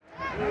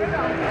Welcome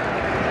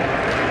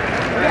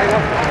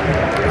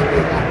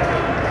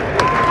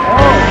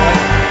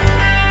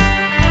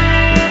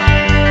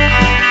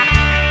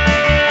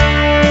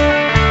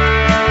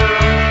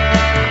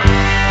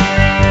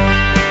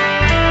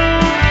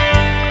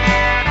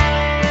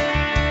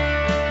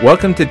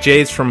to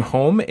Jays from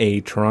Home,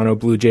 a Toronto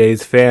Blue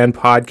Jays fan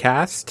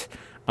podcast.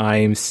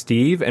 I'm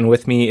Steve, and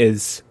with me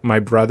is my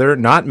brother,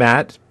 not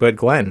Matt, but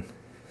Glenn.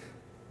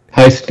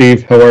 Hi,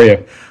 Steve. How are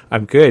you?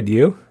 I'm good.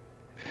 You?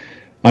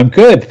 I'm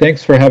good.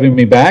 Thanks for having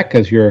me back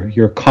as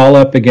your call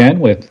up again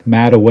with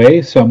Matt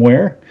away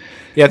somewhere.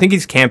 Yeah, I think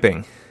he's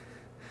camping.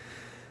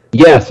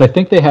 Yes, I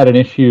think they had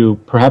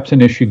perhaps an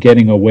issue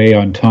getting away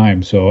on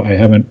time. So I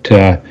haven't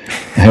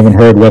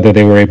heard whether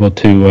they were able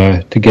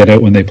to get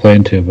out when they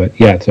planned to. But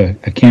yeah, it's a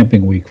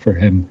camping week for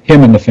him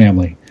and the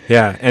family.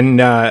 Yeah, and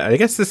I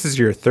guess this is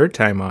your third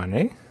time on,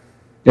 eh?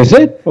 Is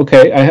it?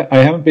 Okay, I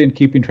haven't been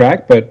keeping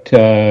track, but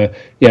yeah,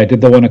 I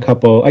did the one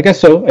I guess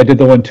so. I did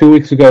the one 2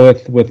 weeks ago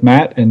with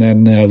Matt, and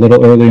then a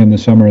little early in the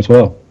summer as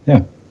well.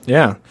 Yeah.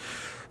 Yeah.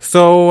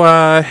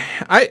 So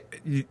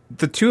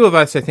the two of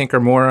us, I think, are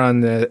more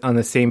on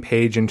the same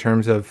page in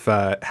terms of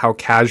how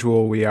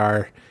casual we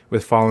are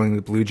with following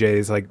the Blue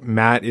Jays. Like,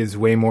 Matt is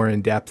way more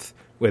in depth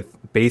with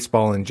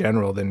baseball in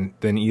general than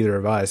either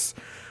of us.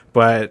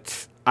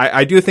 But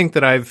I do think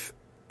that I've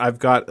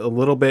got a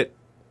little bit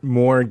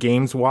more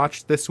games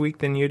watched this week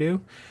than you do.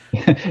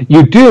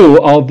 You do,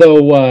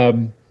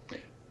 although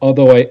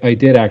I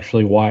did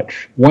actually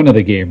watch one of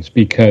the games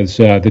because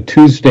the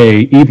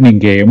Tuesday evening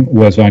game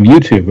was on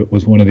YouTube. It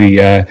was one of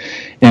the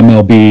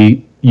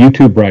MLB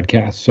YouTube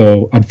broadcasts.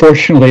 So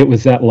unfortunately, it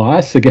was that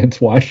loss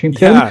against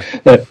Washington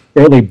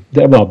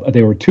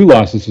they were two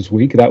losses this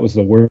week. That was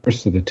the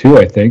worst of the two,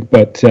 I think.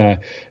 But yeah,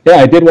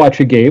 I did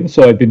watch a game.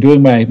 So I've been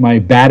doing my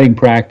batting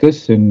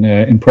practice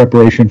in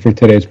preparation for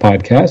today's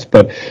podcast.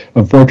 But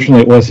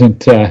unfortunately, it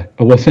wasn't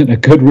a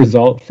good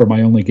result for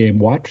my only game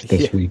watched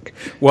this week.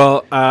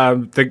 Well,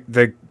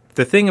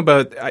 the thing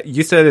about,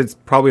 you said it's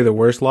probably the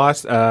worst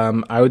loss.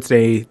 I would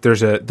say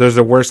there's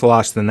a worse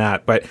loss than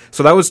that. But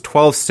so that was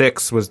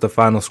 12-6 was the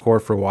final score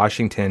for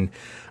Washington.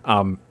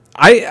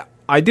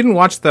 I didn't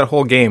watch that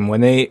whole game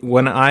when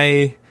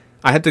I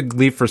had to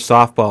leave for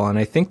softball, and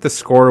I think the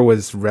score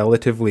was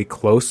relatively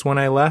close when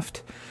I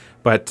left.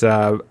 But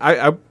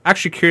I'm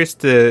actually curious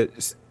to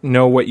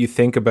know what you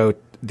think about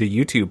the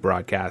YouTube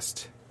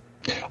broadcast.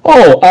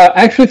 I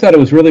actually thought it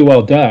was really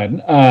well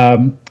done.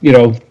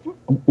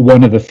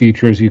 One of the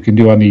features you can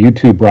do on the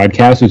YouTube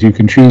broadcast is you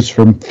can choose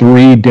from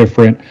 3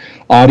 different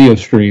audio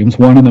streams.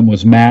 One of them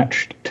was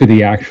matched to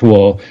the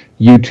actual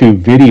YouTube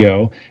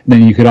video. And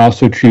then you could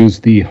also choose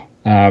the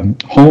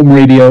home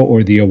radio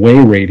or the away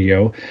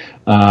radio.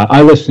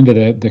 I listened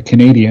to the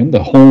Canadian,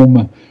 the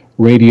home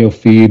radio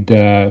feed.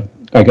 The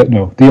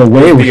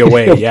away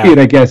radio feed,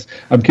 I guess.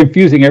 I'm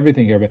confusing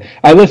everything here, but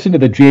I listened to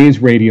the Jays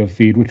radio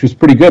feed, which was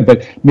pretty good.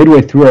 But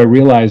midway through, I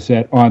realized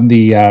that on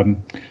the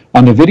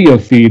video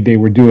feed, they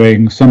were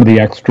doing some of the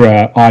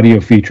extra audio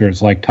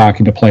features, like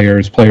talking to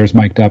players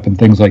mic'd up, and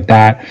things like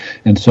that.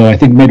 And so I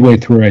think midway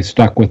through, I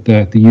stuck with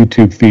the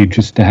YouTube feed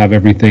just to have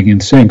everything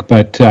in sync.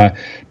 But no,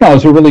 it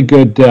was a really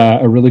good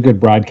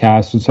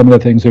broadcast, and some of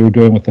the things they were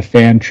doing with the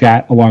fan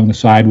chat along the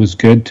side was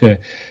good to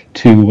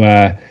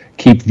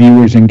keep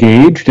viewers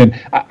engaged. And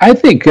I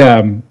think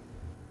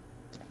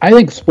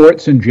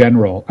sports in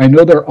general, I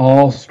know they're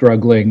all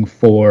struggling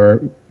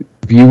for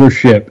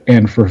viewership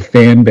and for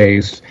fan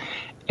base.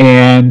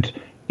 And,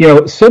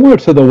 similar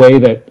to the way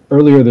that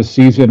earlier this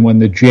season when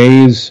the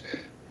Jays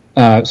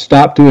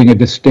stopped doing a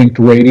distinct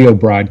radio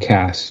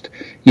broadcast,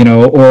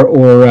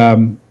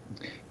 I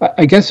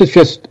guess it's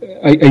just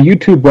a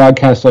YouTube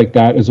broadcast like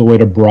that is a way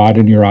to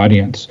broaden your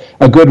audience.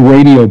 A good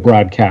radio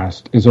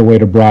broadcast is a way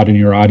to broaden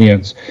your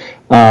audience.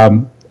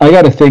 I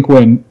got to think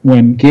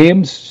when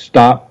games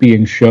stop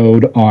being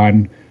showed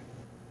on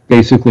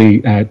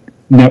basically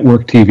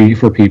network TV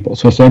for people,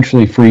 so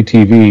essentially free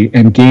TV,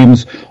 and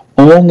games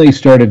only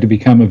started to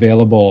become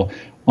available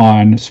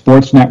on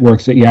sports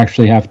networks that you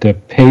actually have to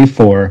pay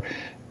for,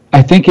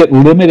 I think it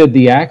limited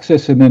the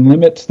access and then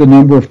limits the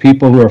number of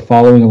people who are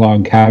following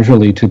along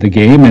casually to the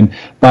game, and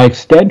by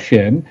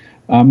extension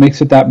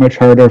makes it that much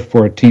harder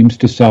for teams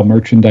to sell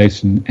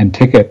merchandise and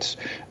tickets.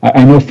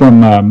 I know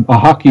from a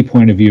hockey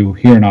point of view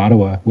here in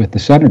Ottawa with the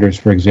Senators,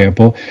 for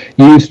example,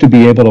 you used to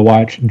be able to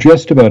watch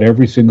just about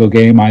every single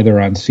game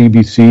either on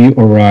CBC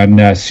or on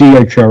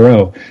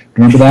CHRO.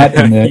 Remember that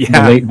in the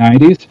late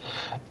 90s?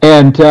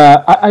 And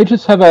I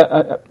just have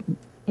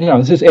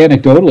this is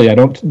anecdotally, I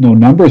don't know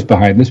numbers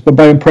behind this, but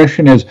my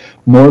impression is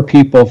more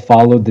people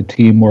followed the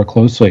team more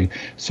closely.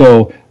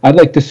 So I'd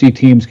like to see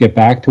teams get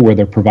back to where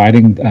they're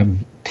providing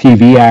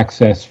TV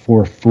access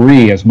for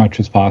free as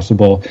much as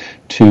possible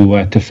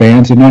to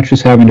fans, and not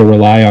just having to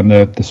rely on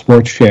the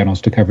sports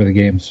channels to cover the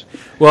games.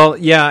 Well,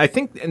 yeah, I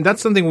think, and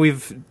that's something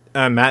we've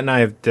Matt and I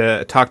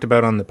have talked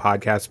about on the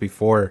podcast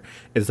before,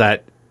 is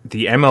that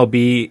the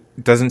MLB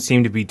doesn't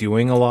seem to be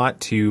doing a lot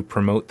to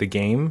promote the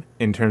game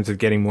in terms of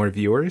getting more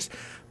viewers.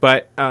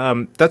 But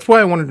that's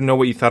why I wanted to know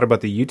what you thought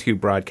about the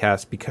YouTube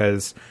broadcast,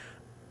 because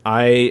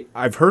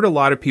I've heard a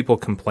lot of people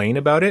complain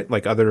about it,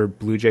 like other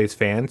Blue Jays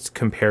fans,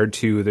 compared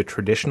to the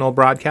traditional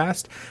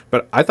broadcast.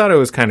 But I thought it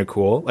was kind of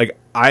cool. Like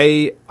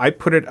I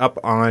put it up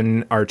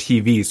on our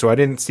TV, so I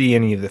didn't see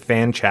any of the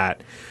fan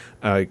chat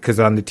because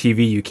on the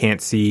TV you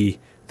can't see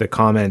the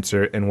comments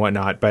and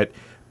whatnot. But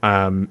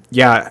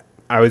yeah,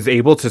 I was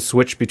able to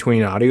switch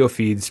between audio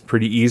feeds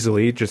pretty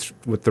easily just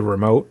with the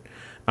remote.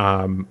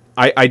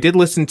 I did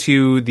listen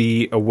to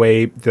the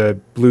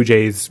Blue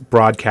Jays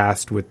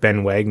broadcast with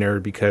Ben Wagner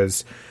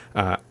because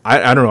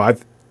I don't know,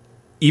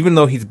 even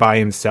though he's by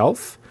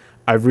himself,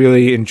 I've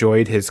really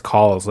enjoyed his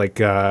calls. Like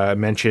I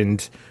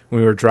mentioned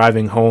when we were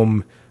driving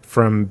home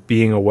from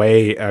being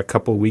away a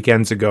couple of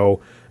weekends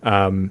ago,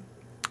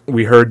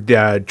 we heard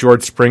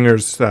George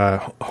Springer's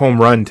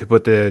home run to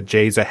put the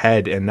Jays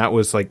ahead, and that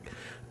was like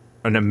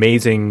an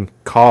amazing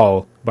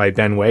call by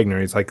Ben Wagner.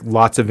 He's like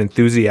lots of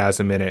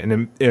enthusiasm in it,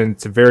 and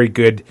it's a very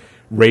good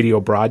radio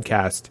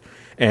broadcast,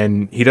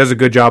 and he does a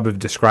good job of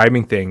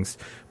describing things.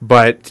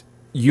 But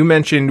you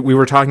mentioned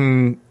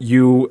Matt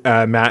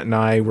and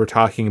I were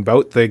talking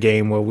about the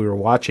game while we were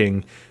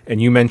watching, and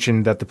you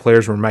mentioned that the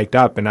players were mic'd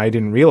up, and I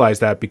didn't realize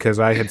that because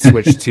I had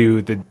switched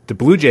to the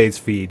Blue Jays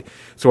feed.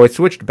 So I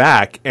switched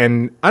back,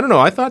 and I don't know,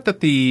 I thought that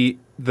the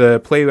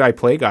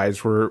play-by-play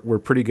guys were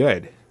pretty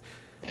good.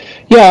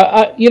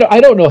 Yeah, I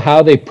don't know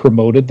how they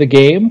promoted the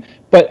game,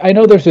 but I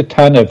know there's a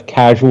ton of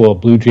casual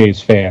Blue Jays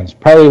fans,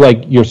 probably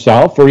like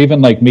yourself or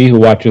even like me who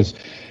watches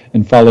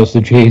and follows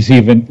the Jays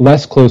even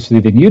less closely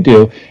than you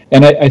do.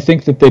 And I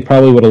think that they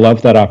probably would have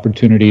loved that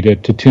opportunity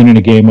to tune in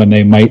a game when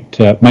they might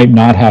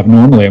not have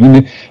normally. I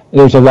mean,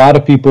 there's a lot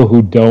of people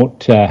who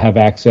don't have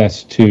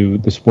access to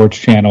the sports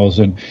channels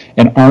and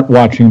aren't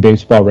watching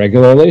baseball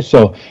regularly.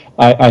 So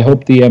I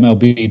hope the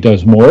MLB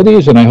does more of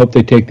these, and I hope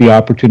they take the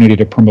opportunity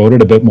to promote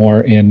it a bit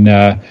more in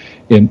the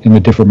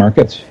different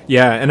markets.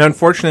 Yeah, and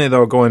unfortunately,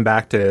 though, going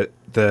back to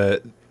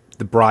the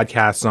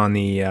broadcasts on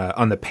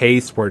the pay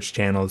sports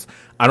channels,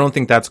 I don't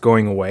think that's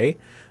going away.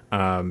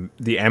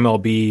 The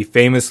MLB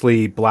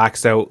famously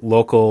blacks out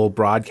local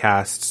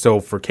broadcasts.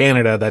 So for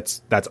Canada,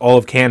 that's all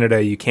of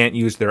Canada. You can't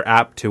use their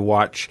app to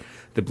watch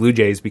the Blue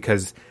Jays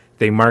because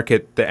they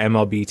market the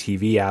MLB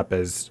TV app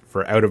as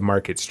for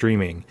out-of-market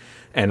streaming.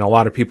 And a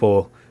lot of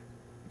people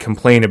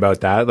complain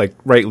about that, like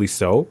rightly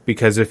so,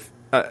 because if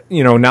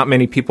not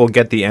many people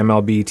get the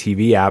MLB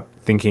TV app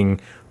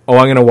thinking, oh,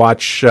 I'm going to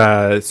watch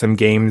some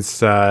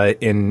games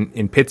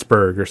in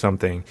Pittsburgh or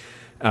something.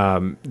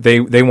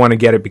 They want to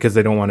get it because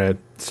they don't want to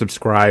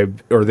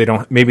subscribe, or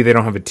maybe they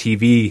don't have a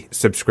TV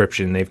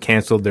subscription. They've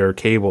canceled their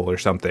cable or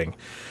something.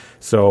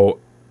 So,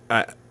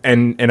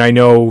 and I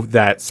know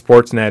that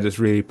Sportsnet is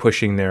really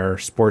pushing their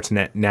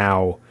Sportsnet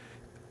Now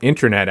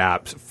internet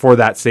apps for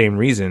that same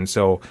reason.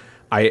 So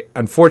I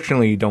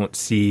unfortunately don't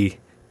see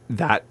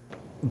that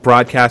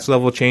broadcast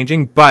level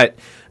changing, but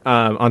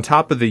on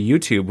top of the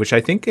YouTube, which I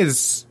think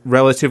is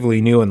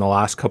relatively new in the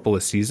last couple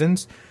of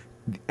seasons,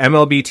 the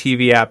MLB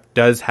TV app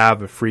does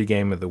have a free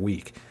game of the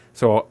week.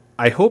 So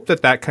I hope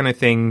that kind of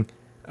thing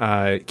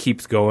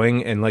keeps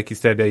going. And like you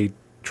said, they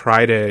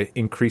try to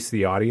increase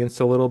the audience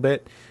a little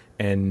bit.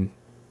 And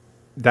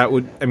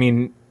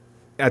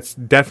that's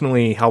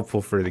definitely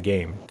helpful for the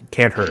game.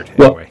 Can't hurt,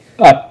 anyway.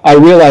 Well, I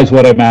realize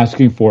what I'm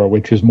asking for,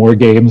 which is more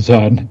games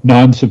on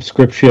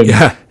non-subscription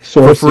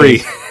sources. For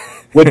free.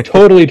 Would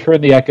totally turn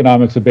the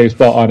economics of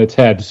baseball on its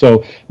head.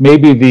 So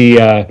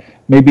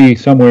maybe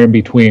somewhere in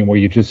between where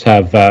you just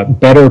have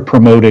better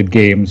promoted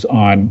games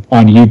on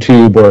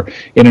YouTube or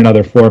in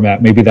another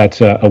format. Maybe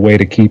that's a way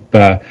to keep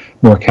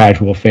more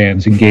casual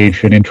fans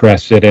engaged and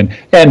interested,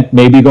 and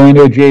maybe going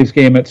to a Jays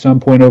game at some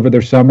point over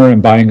their summer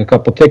and buying a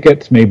couple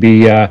tickets,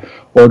 maybe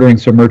ordering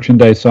some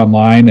merchandise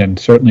online, and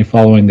certainly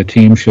following the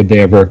team should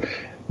they ever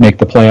make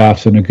the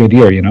playoffs in a good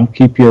year.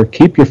 Keep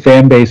your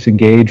fan base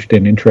engaged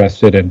and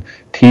interested, and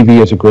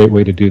TV is a great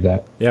way to do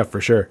that. Yeah, for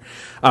sure.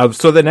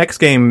 So the next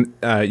game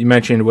you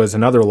mentioned was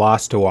another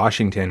loss to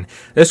Washington.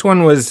 This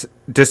one was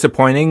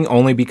disappointing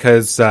only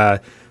because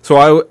it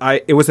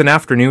was an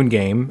afternoon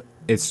game.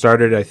 It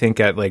started, I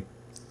think, at like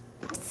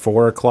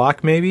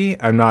 4:00 maybe.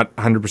 I'm not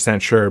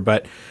 100% sure,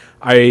 but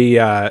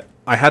I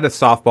had a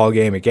softball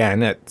game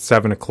again at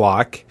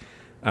 7:00.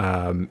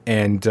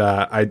 And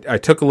I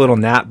took a little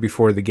nap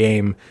before the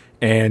game,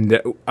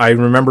 and I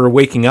remember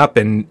waking up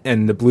and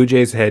the Blue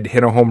Jays had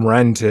hit a home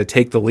run to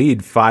take the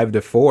lead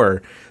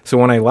 5-4. So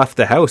when I left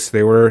the house,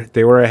 they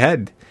were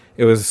ahead.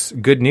 It was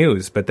good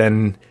news, but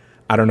then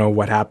I don't know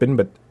what happened,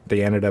 but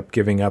they ended up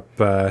giving up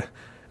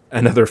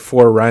another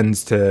 4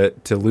 runs to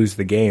lose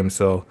the game.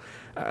 So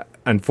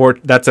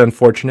that's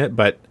unfortunate,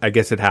 but I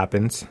guess it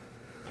happens.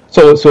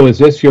 So is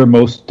this your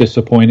most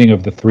disappointing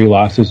of the 3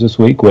 losses this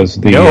week?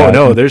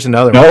 No, there's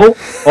another one. No?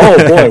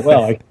 Oh, boy,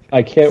 well,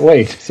 I can't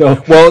wait. So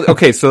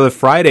the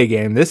Friday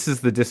game, this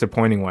is the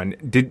disappointing one.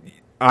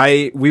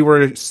 We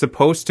were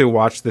supposed to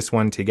watch this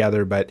one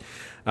together, but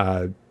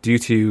due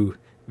to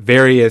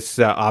various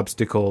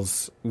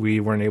obstacles, we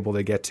weren't able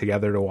to get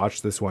together to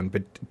watch this one.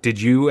 But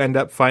did you end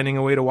up finding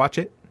a way to watch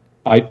it?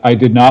 I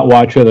did not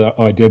watch it. Oh,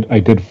 I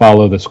did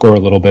follow the score a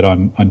little bit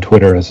on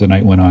Twitter as the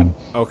night went on.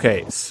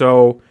 Okay,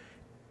 so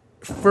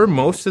for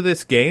most of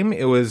this game,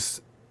 it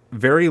was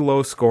very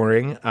low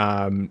scoring.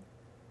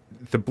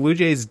 The Blue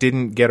Jays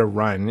didn't get a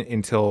run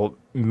until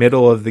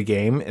middle of the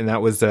game, and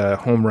that was a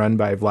home run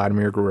by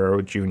Vladimir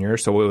Guerrero Jr.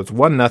 So it was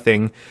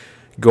 1-0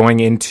 going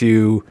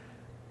into,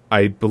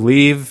 I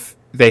believe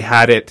they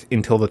had it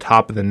until the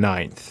top of the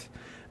ninth.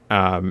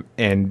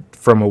 And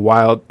from a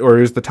wild, or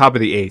it was the top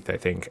of the eighth, I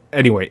think.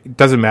 Anyway, it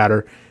doesn't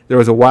matter. There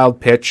was a wild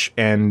pitch,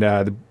 and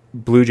the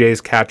Blue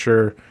Jays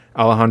catcher,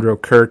 Alejandro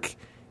Kirk,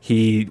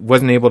 he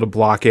wasn't able to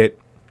block it,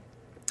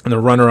 and the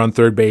runner on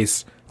third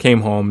base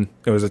came home.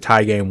 It was a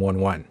tie game,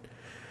 1-1.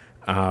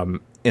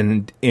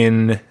 And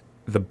in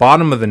the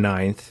bottom of the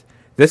ninth,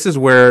 this is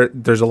where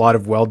there's a lot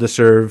of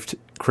well-deserved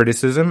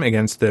criticism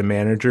against the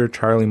manager,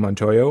 Charlie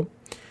Montoyo.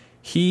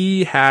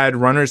 He had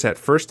runners at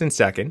first and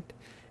second,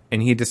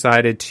 and he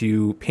decided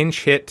to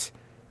pinch hit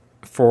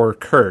for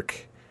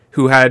Kirk,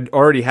 who had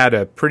already had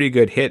a pretty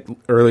good hit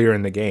earlier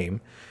in the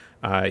game.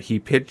 He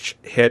pitch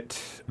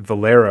hit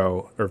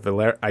Valero,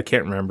 I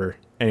can't remember.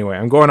 Anyway,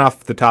 I'm going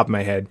off the top of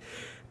my head.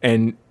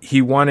 And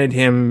he wanted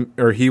him,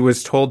 or he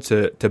was told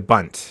to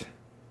bunt,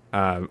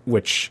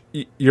 which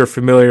you're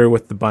familiar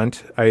with the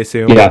bunt, I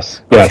assume?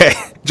 Yes. Okay,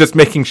 just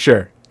making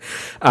sure.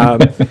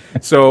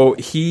 So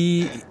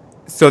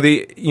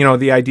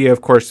the idea,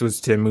 of course, was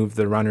to move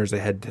the runners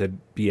ahead to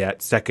be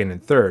at second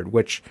and third,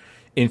 which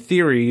in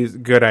theory is a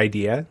good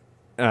idea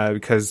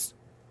because,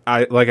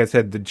 like I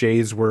said, the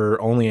Jays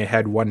were only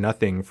ahead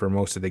 1-0 for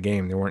most of the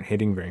game. They weren't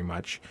hitting very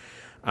much.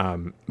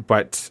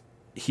 But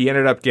he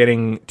ended up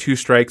getting 2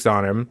 strikes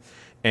on him,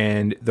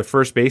 and the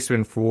first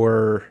baseman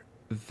for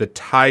the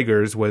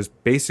Tigers was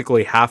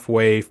basically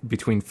halfway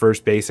between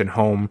first base and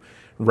home,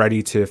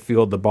 ready to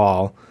field the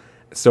ball.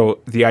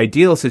 So the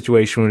ideal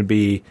situation would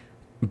be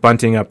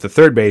bunting up the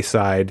third base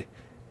side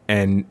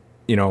and,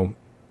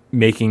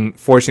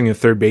 forcing the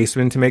third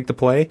baseman to make the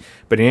play.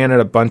 But he ended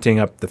up bunting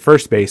up the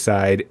first base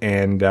side,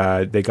 and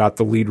they got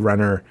the lead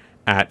runner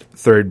at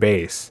third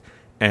base.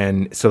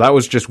 And so that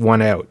was just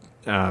 1 out.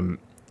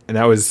 And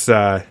that was,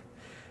 and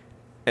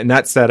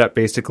that set up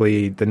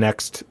basically the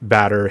next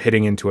batter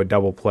hitting into a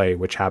double play,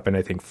 which happened,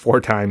 I think, 4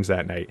 times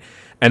that night.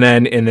 And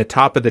then in the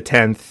top of the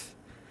 10th,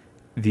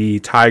 the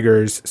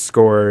Tigers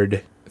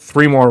scored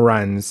 3 more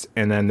runs,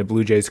 and then the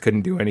Blue Jays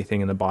couldn't do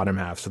anything in the bottom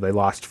half, so they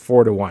lost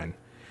 4-1.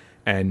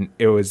 And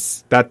it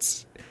was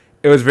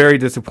very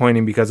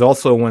disappointing because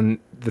also when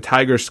the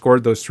Tigers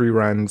scored those 3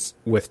 runs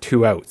with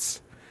 2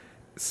 outs,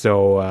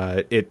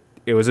 so it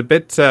was a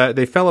bit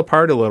they fell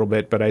apart a little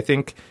bit, but I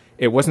think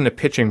it wasn't a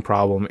pitching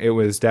problem. It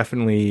was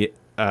definitely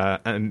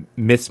a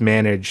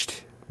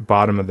mismanaged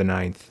bottom of the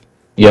ninth.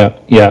 Yeah.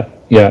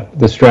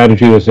 The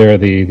strategy was there.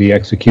 The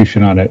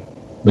execution on it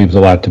leaves a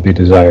lot to be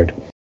desired.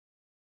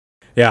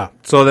 Yeah.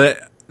 So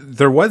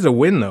there was a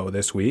win, though,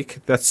 this week.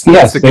 That's the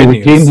good news. They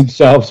redeemed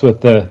themselves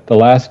with the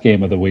last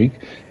game of the week.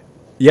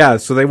 Yeah,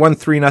 so they won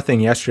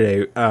 3-0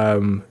 yesterday.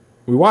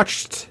 We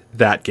watched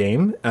that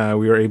game.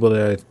 We were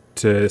able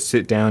to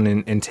sit down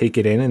and take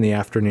it in the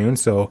afternoon,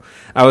 so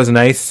that was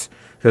nice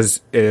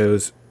because it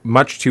was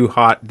much too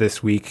hot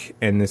this week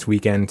and this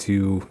weekend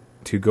to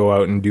go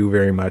out and do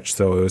very much,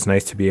 so it was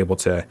nice to be able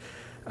to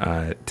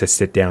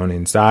sit down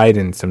inside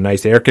and some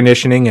nice air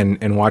conditioning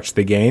and watch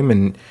the game,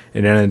 and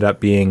it ended up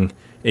being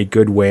a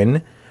good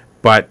win.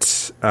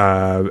 But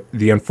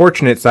the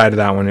unfortunate side of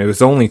that one, it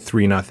was only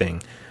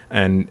 3-0,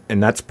 and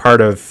that's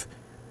part of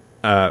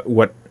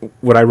what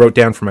I wrote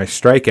down for my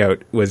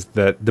strikeout was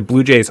the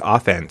Blue Jays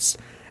offense.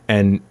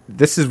 And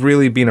this has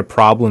really been a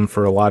problem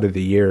for a lot of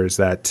the years,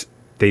 that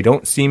they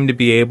don't seem to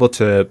be able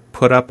to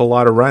put up a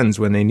lot of runs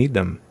when they need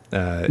them.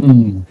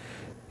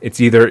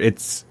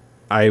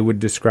 I would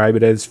describe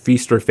it as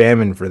feast or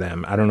famine for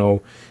them. I don't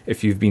know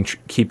if you've been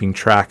keeping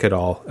track at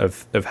all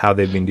of how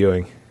they've been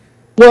doing.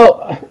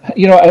 Well,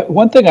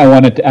 one thing I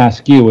wanted to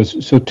ask you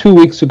was, so 2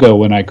 weeks ago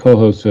when I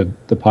co-hosted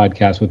the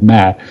podcast with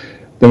Matt,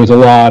 there was a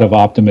lot of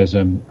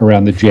optimism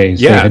around the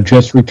Jays. Yeah. They had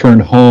just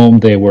returned home.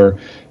 They were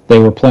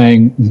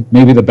playing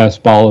maybe the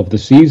best ball of the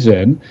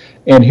season.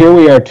 And here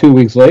we are 2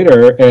 weeks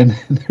later, and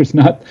there's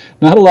not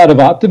a lot of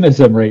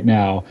optimism right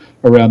now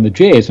around the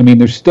Jays. I mean,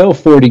 there's still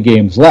 40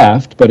 games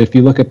left, but if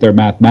you look at their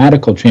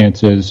mathematical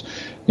chances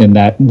in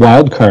that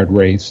wild card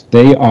race,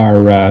 they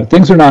are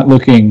things are not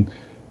looking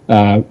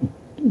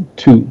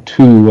too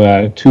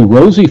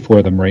rosy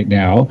for them right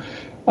now.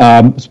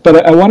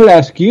 But I wanted to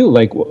ask you,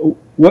 like,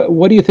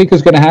 what do you think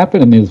is going to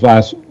happen in these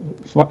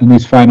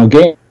final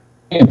games?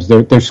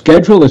 Their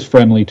schedule is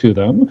friendly to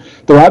them.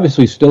 They're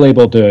obviously still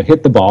able to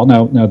hit the ball.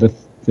 Now the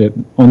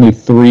only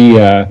three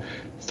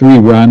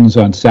runs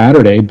on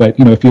Saturday, but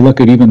if you look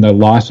at even the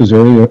losses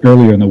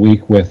earlier in the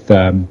week with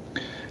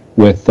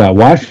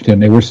Washington,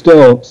 they were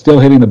still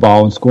hitting the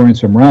ball and scoring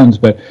some runs.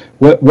 But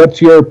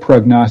what's your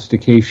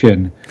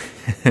prognostication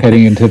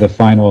heading into the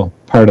final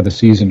part of the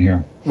season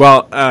here?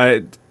 Well,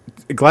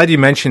 glad you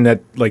mentioned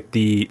that, like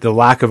the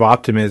lack of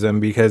optimism,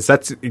 because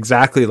that's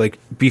exactly like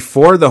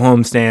before the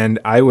homestand,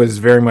 I was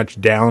very much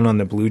down on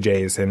the Blue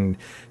Jays and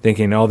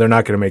thinking, oh, they're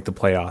not going to make the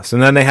playoffs.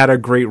 And then they had a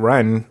great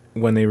run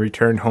when they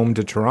returned home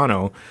to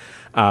Toronto.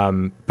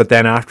 But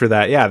then after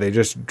that, yeah, they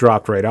just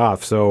dropped right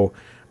off. So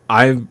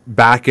I'm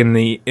back in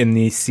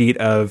the seat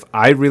of,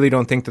 I really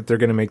don't think that they're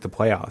going to make the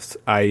playoffs.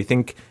 I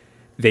think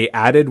they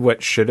added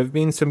what should have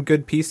been some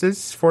good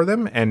pieces for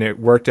them, and it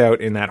worked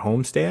out in that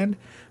homestand.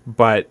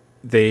 But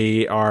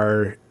they've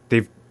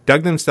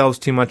dug themselves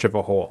too much of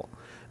a hole.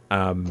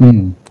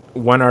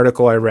 One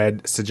article I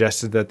read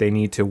suggested that they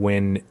need to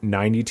win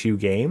 92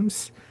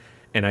 games,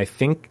 and I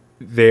think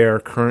they're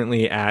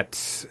currently at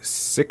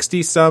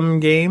 60 some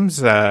games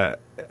that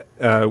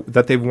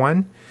they've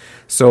won.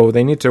 So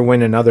they need to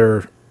win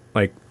another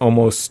like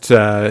almost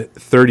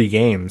 30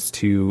 games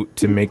to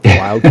make the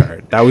wild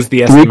card. That was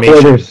the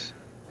estimation.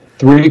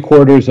 Three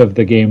quarters of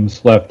the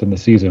games left in the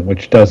season,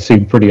 which does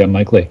seem pretty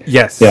unlikely.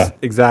 Yes, yeah,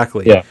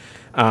 exactly. Yeah,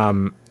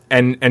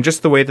 and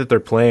just the way that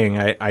they're playing,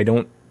 I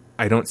don't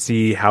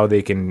see how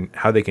they can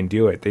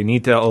do it. They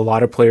need a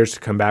lot of players to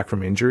come back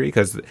from injury,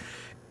 because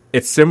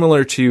it's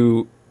similar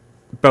to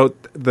about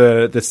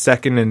the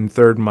second and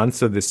third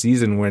months of the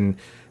season when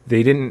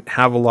they didn't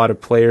have a lot of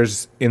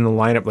players in the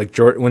lineup. Like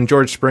when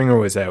George Springer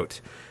was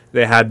out,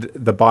 they had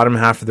the bottom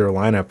half of their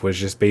lineup was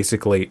just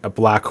basically a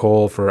black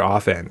hole for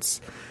offense.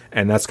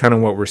 And that's kind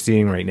of what we're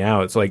seeing right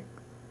now. It's like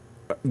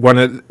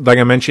like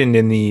I mentioned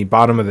in the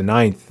bottom of the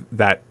ninth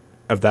that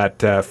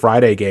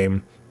Friday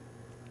game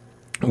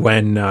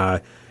when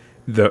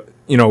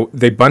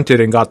they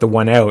bunted and got the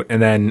one out, and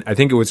then I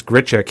think it was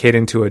Grichuk hit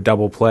into a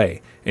double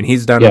play, and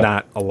he's done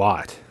that a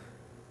lot.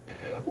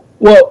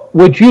 Well,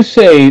 would you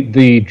say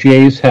the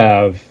Jays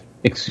have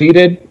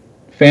exceeded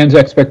fans'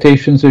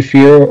 expectations this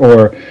year,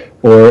 or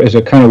is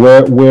it kind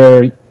of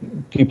where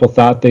people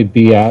thought they'd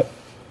be at?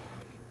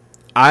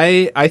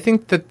 I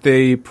think that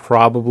they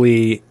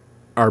probably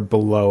are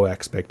below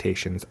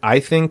expectations. I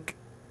think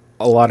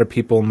a lot of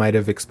people might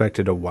have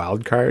expected a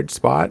wild card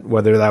spot,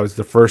 whether that was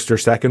the first or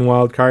second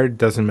wild card,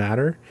 doesn't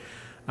matter.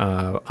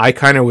 I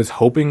kind of was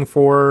hoping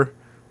for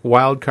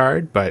wild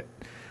card, but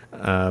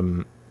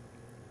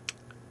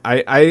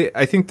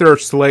I think they're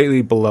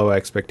slightly below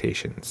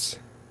expectations.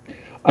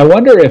 I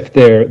wonder if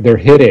they're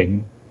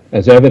hitting,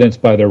 as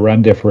evidenced by their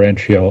run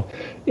differential,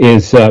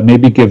 is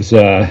maybe gives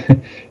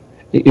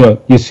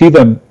you see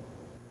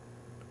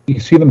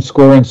them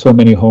scoring so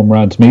many home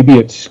runs. Maybe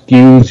it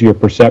skews your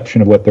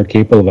perception of what they're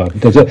capable of.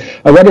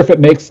 I wonder if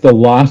it makes the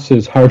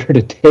losses harder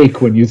to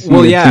take when you see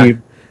the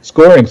team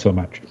scoring so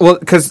much. Well,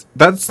 because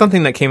that's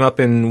something that came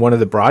up in one of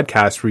the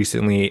broadcasts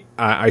recently.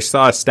 I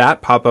saw a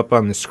stat pop up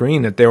on the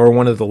screen that they were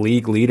one of the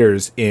league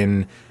leaders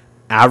in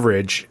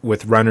average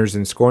with runners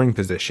in scoring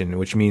position,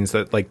 which means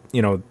that,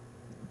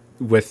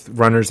 with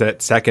runners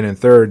at second and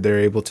third, they're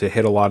able to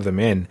hit a lot of them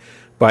in.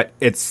 But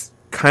it's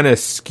kind of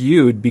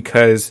skewed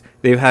because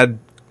they've had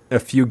a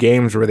few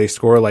games where they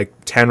score like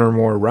 10 or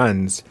more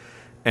runs,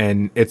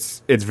 and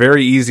it's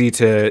very easy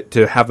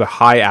to have a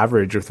high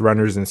average with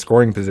runners in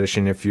scoring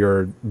position if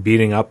you're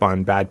beating up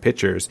on bad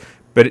pitchers.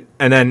 So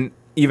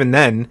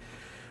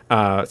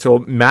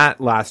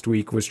Matt last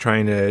week was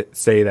trying to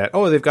say that,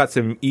 they've got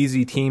some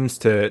easy teams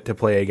to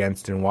play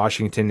against in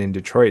Washington and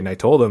Detroit, and I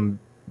told him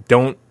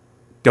don't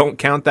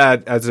count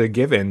that as a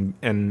given,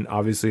 and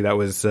obviously that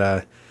was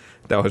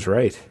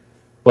right.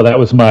 Well, that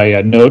was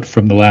my note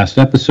from the last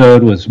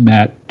episode, was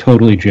Matt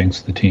totally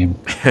jinxed the team.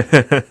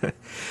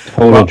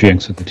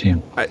 Jinxed the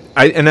team.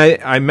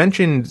 I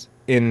mentioned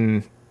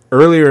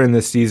earlier in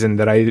this season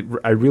that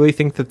I really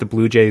think that the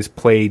Blue Jays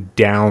play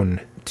down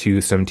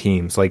to some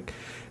teams. Like,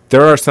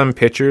 there are some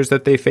pitchers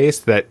that they face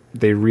that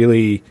they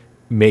really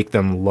make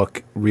them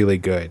look really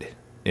good.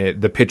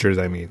 The pitchers,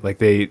 I mean. Like,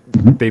 they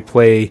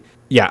play...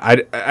 Yeah,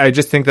 I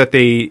just think that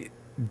they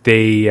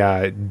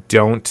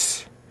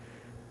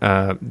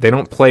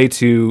don't play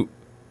to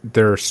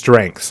their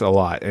strengths a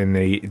lot, and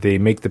they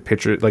make the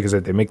pitcher, like I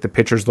said, they make the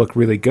pitchers look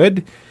really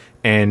good,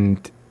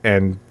 and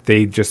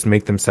they just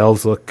make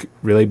themselves look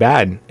really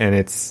bad, and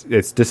it's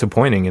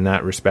disappointing in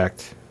that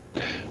respect.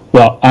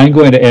 Well, I'm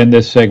going to end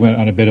this segment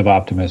on a bit of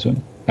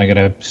optimism. I'm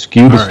going to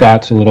skew the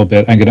stats a little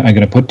bit. I'm going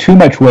to put too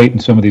much weight in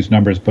some of these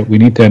numbers, but we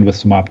need to end with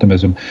some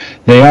optimism.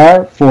 They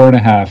are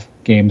 4.5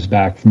 games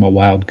back from a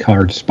wild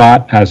card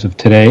spot as of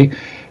today.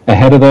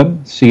 Ahead of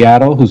them,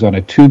 Seattle, who's on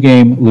a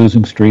 2-game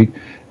losing streak,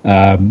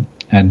 and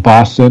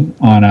Boston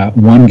on a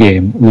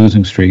 1-game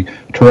losing streak.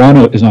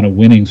 Toronto is on a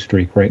winning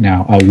streak right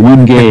now, a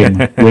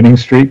 1-game winning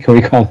streak. Can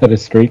we call that a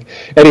streak?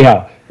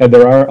 Anyhow, and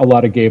there are a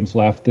lot of games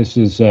left. This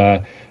is,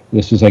 I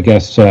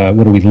guess,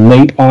 what are we,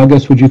 late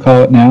August, would you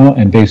call it now?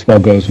 And baseball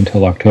goes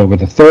until October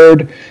the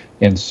 3rd.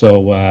 And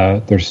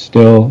so there's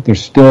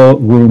still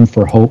room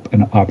for hope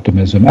and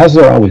optimism, as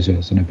there always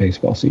is in a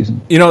baseball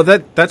season.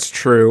 That's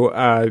true.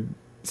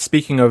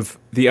 Speaking of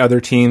the other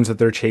teams that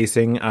they're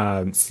chasing,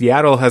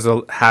 Seattle has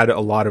had a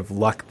lot of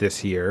luck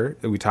this year.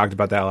 We talked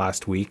about that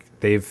last week.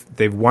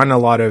 They've won a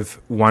lot of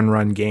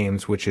one-run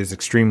games, which is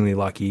extremely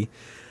lucky.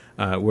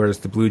 whereas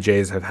the Blue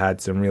Jays have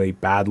had some really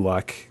bad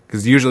luck.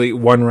 Because usually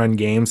one-run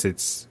games,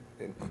 it's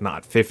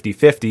not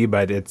 50-50,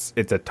 but it's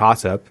a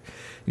toss-up.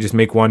 You just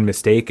make one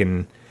mistake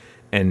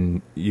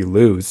and you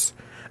lose.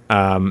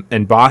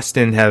 And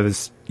Boston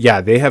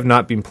they have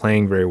not been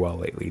playing very well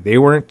lately. They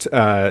weren't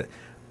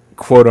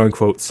quote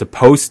unquote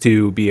supposed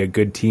to be a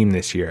good team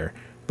this year,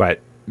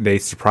 but they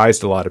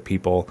surprised a lot of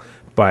people.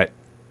 But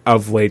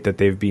of late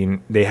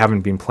they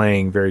haven't been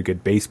playing very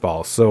good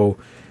baseball. So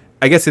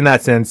I guess in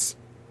that sense,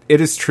 it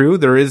is true.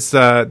 There is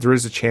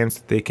a chance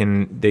that they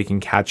can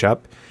catch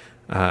up.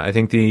 I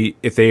think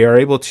if they are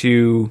able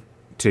to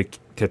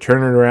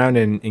turn it around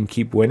and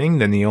keep winning,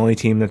 then the only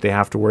team that they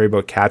have to worry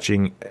about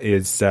catching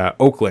is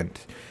Oakland.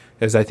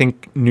 As I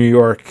think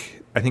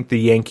the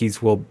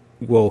Yankees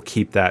will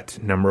keep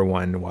that number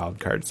one wild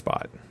card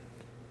spot.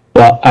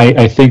 Well,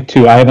 I think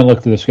too. I haven't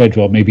looked at the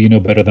schedule. Maybe you know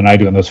better than I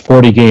do. In those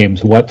 40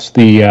 games, what's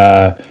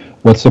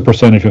the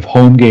percentage of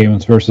home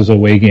games versus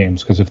away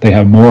games? Because if they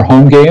have more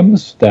home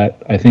games,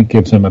 that I think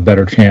gives them a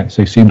better chance.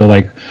 They seem to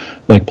like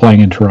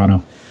playing in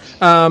Toronto.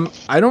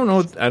 I don't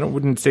know.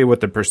 Wouldn't say what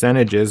the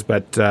percentage is,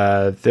 but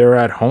they're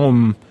at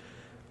home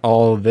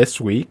all this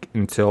week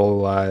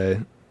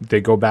until they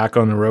go back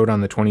on the road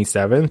on the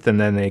 27th, and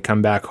then they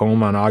come back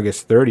home on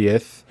August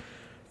 30th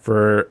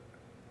for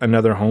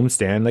another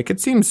homestand. Like, it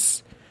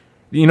seems,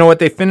 you know what,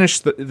 they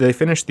finished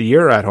the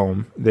year at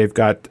home. They've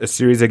got a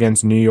series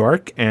against New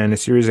York and a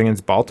series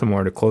against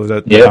Baltimore to close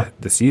out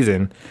the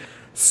season.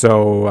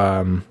 So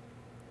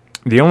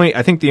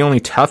I think the only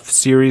tough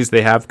series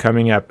they have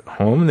coming up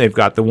home, they've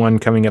got the one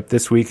coming up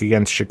this week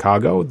against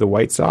Chicago, the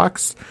White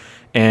Sox,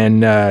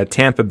 and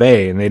Tampa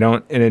Bay, and they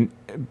don't. And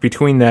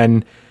between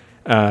then,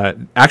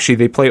 actually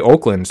they play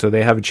Oakland, so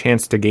they have a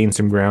chance to gain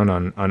some ground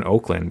on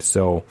Oakland.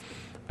 So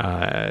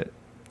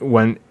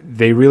when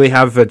they really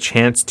have a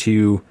chance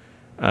to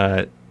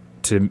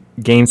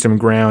gain some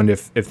ground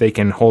if they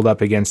can hold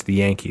up against the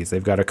Yankees.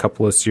 They've got a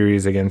couple of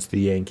series against the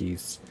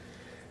Yankees.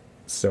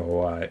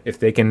 So if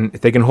they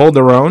can hold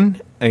their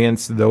own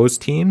against those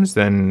teams,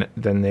 then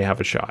they have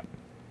a shot.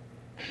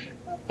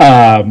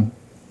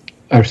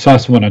 I saw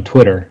someone on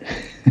Twitter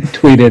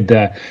tweeted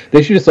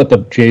they should just let the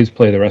Jays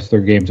play the rest of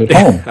their games at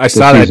home. I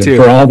saw that too.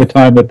 For all the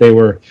time that they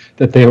were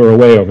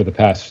away over the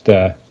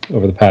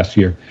past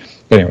year.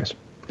 Anyways,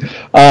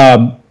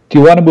 do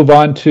you want to move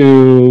on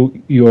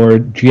to your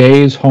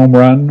Jays home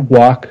run,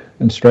 walk,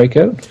 and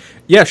strikeout?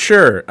 Yeah,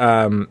 sure.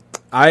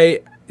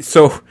 I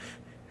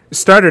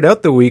started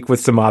out the week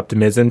with some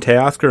optimism.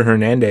 Teoscar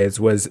Hernandez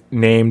was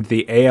named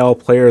the AL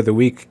Player of the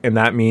Week, and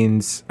that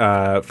means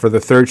for the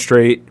third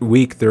straight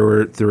week, there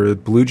were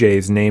Blue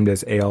Jays named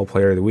as AL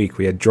Player of the Week.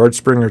 We had George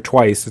Springer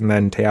twice, and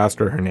then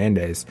Teoscar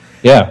Hernandez.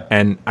 Yeah,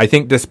 and I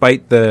think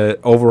despite the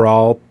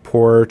overall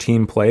poor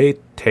team play,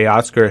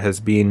 Teoscar has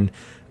been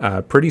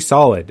pretty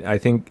solid. I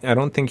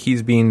don't think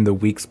he's been the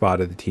weak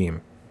spot of the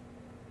team.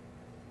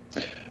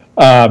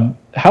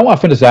 How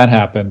often does that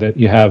happen, that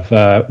you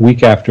have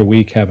week after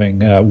week having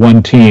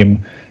one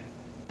team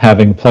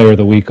having Player of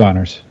the Week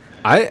honors?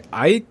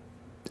 I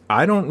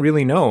don't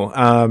really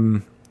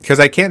know,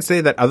 because I can't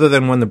say that other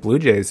than when the Blue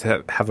Jays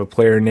have a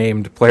player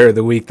named Player of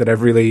the Week that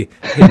I've really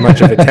paid much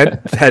of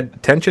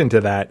attention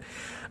to that.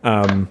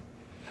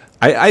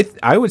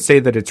 I would say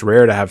that it's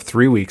rare to have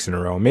 3 weeks in a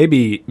row.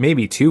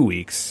 Maybe 2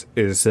 weeks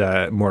is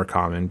more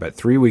common, but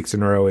 3 weeks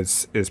in a row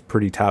is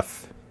pretty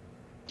tough.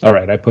 All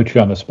right, I put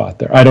you on the spot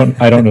there. I don't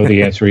know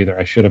the answer either.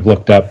 I should have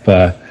looked up.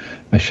 The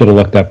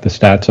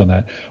stats on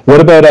that. What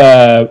about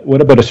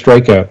a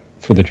strikeout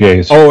for the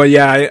Jays? Oh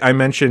yeah, I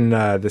mentioned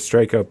the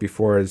strikeout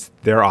before is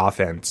their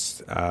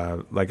offense.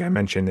 Like I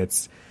mentioned,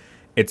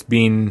 it's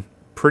been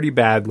pretty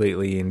bad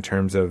lately in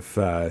terms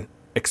of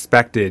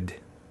expected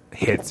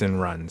hits and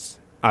runs.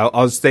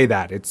 I'll say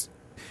that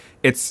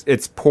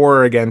it's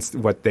poor against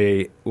what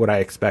I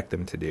expect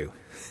them to do.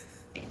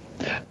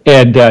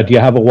 And do you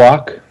have a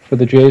walk for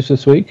the Jays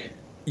this week?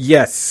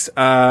 Yes.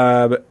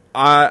 My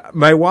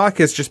walk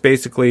is just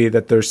basically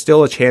that there's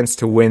still a chance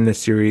to win the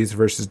series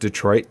versus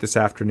Detroit this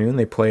afternoon.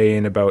 They play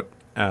in about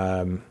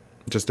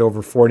just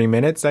over 40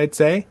 minutes, I'd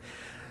say.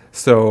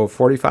 So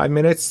 45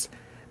 minutes.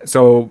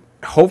 So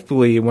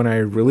hopefully when I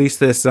release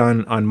this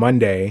on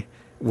Monday,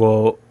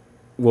 we'll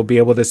be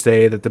able to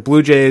say that the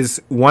Blue Jays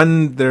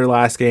won their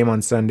last game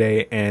on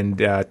Sunday and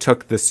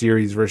took the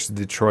series versus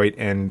Detroit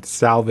and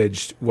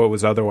salvaged what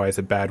was otherwise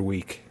a bad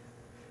week.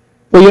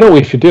 Well, you know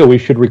what we should do? We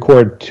should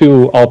record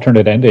 2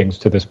 alternate endings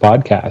to this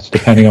podcast,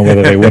 depending on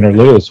whether they win or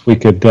lose. We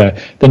could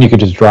then you could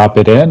just drop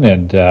it in,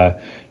 and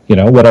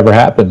whatever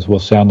happens, we'll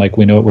sound like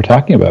we know what we're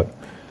talking about.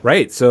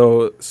 Right.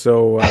 So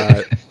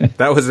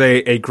that was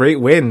a great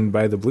win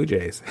by the Blue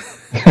Jays.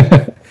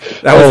 That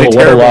was a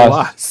terrible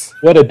loss.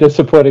 What a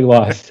disappointing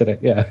loss today.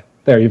 Yeah,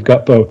 there you've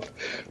got both.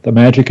 The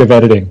magic of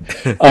editing.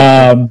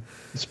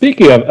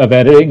 Speaking of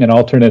editing and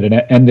alternate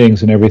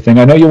endings and everything,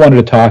 I know you wanted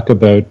to talk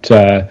about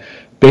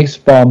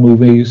baseball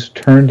movies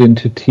turned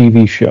into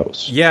TV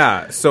shows.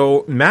 Yeah,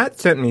 so Matt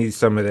sent me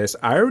some of this.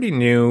 I already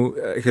knew,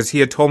 because he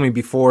had told me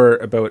before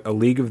about A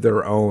League of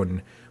Their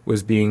Own,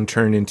 was being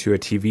turned into a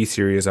TV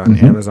series on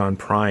Amazon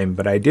Prime,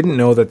 but I didn't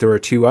know that there were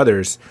two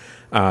others.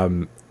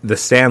 The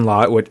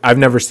Sandlot, which I've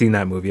never seen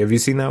that movie. Have you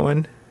seen that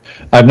one?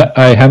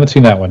 I haven't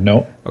seen that one.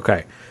 No.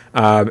 Okay.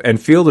 And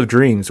Field of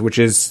Dreams, which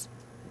is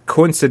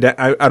coincident.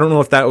 I don't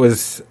know if that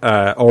was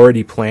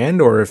already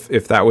planned or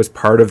if that was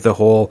part of the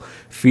whole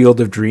Field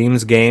of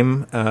Dreams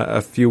game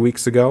a few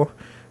weeks ago.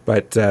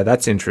 But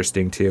that's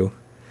interesting too.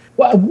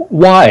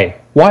 Why?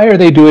 Why are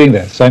they doing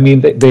this? I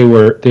mean, they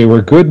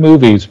were good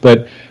movies,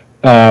 but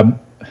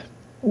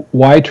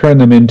why turn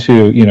them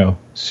into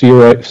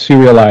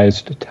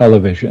serialized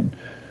television?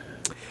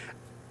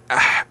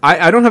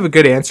 I don't have a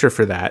good answer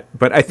for that,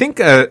 but I think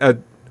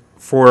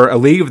for A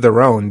League of Their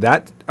Own,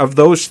 that of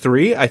those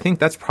three, I think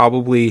that's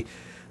probably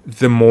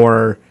the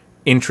more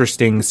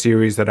interesting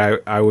series that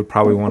I would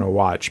probably want to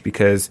watch,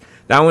 because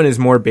that one is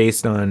more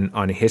based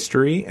on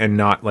history and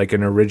not like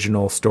an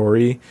original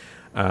story.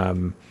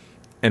 And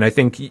I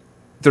think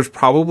there's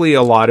probably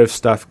a lot of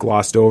stuff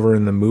glossed over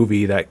in the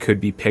movie that could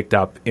be picked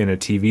up in a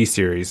TV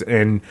series.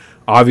 And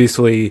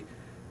obviously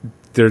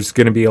there's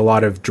going to be a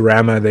lot of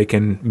drama they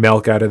can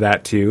milk out of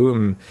that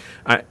too.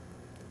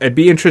 I'd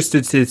be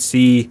interested to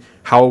see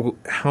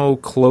how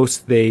close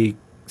they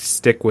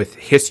stick with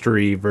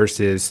history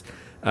versus,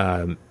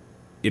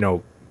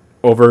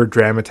 over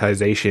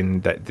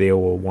dramatization that they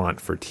will want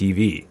for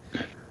TV.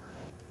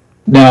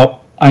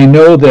 Now, I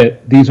know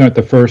that these aren't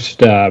the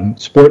first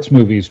sports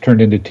movies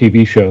turned into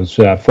TV shows.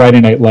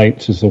 Friday Night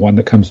Lights is the one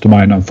that comes to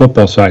mind on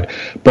football side.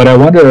 But I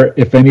wonder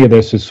if any of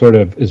this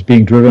is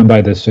being driven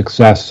by the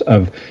success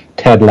of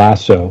Ted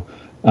Lasso.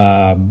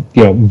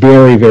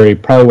 Very, very,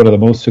 probably one of the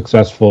most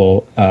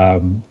successful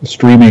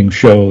streaming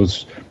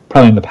shows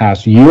probably in the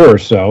past year or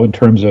so in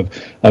terms of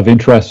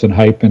interest and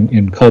hype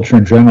in culture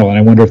in general. And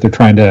I wonder if they're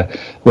trying to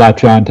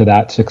latch on to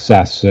that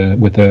success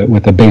with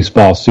a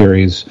baseball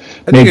series.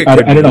 I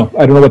don't know.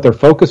 I don't know what they're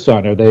focused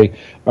on. Do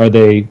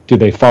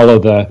they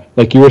follow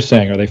like you were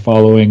saying, are they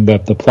following the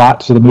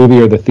plots of the movie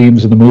or the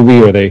themes of the movie,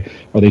 or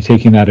are they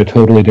taking that a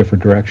totally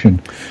different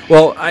direction?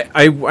 Well,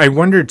 I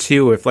wonder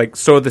too if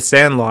The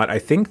Sandlot, I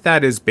think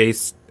that is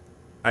based,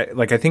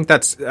 I think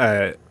that's,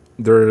 there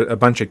are a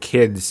bunch of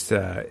kids,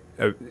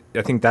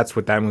 I think that's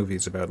what that movie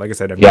is about. Like I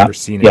said, I've never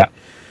seen it.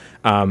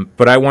 Yeah.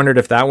 But I wondered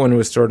if that one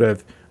was sort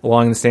of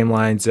along the same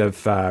lines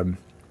of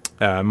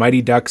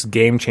Mighty Ducks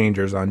Game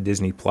Changers on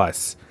Disney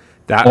Plus.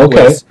 That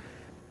was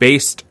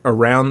based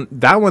around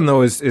that one,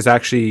 though, is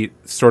actually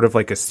sort of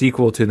like a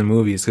sequel to the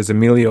movies, because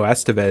Emilio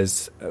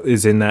Estevez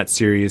is in that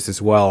series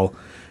as well,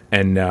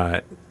 and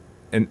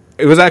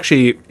it was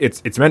actually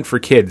it's meant for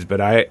kids,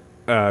 but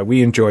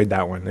we enjoyed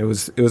that one. It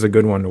was a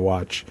good one to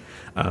watch.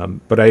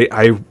 But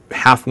I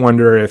half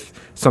wonder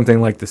if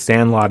something like The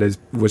Sandlot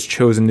was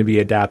chosen to be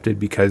adapted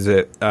because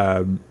they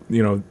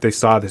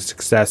saw the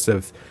success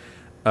of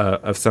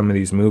some of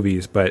these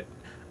movies. But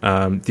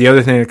the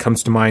other thing that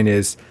comes to mind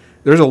is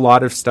there's a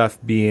lot of stuff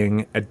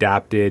being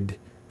adapted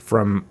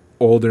from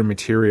older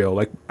material.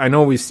 Like, I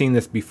know we've seen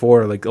this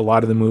before. Like, a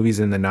lot of the movies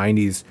in the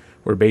 90s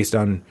were based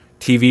on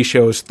TV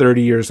shows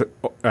 30 years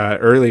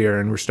earlier,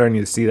 and we're starting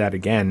to see that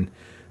again.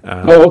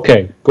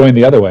 Going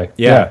the other way.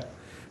 Yeah.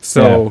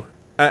 So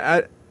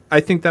I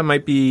think that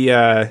might be.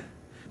 I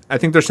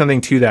think there's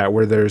something to that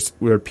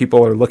where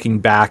people are looking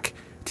back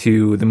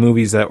to the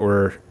movies that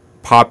were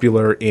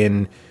popular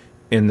in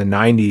the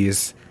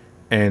 90s,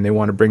 and they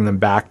want to bring them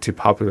back to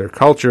popular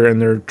culture,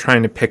 and they're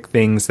trying to pick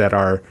things that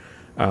are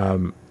a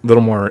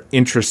little more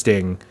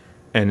interesting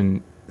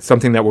and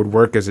something that would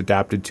work as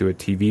adapted to a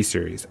TV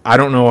series. I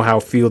don't know how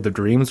Field of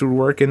Dreams would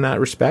work in that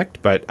respect,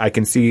 but I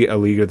can see A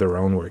League of Their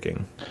Own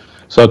working.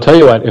 So I'll tell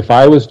you what, if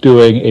I was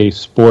doing a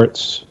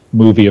sports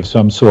movie of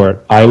some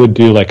sort, I would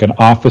do like an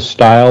Office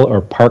style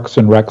or Parks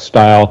and Rec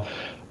style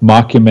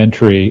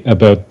mockumentary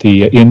about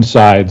the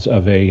insides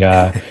of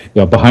a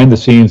behind the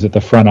scenes at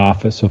the front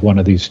office of one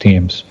of these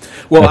teams.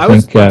 Well,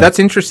 that's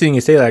interesting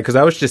you say that, because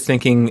I was just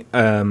thinking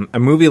a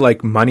movie like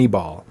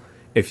Moneyball,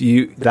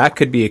 that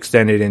could be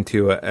extended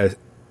into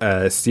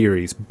a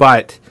series,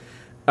 but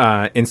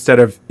instead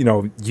of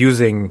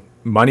using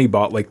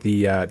Moneyball, like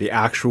the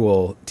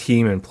actual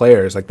team and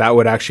players, like that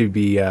would actually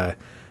be a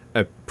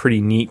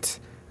pretty neat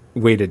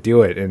way to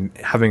do it. And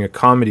having a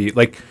comedy,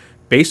 like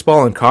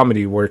baseball and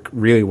comedy work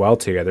really well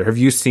together. Have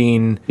you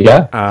seen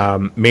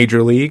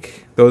Major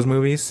League, those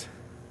movies?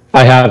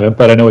 I haven't,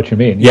 but I know what you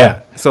mean.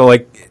 Yeah. So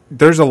like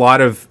there's a lot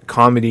of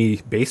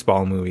comedy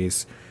baseball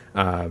movies.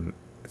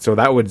 So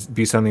that would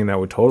be something that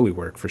would totally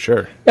work for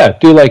sure. Yeah,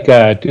 do like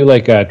a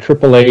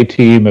AAA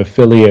team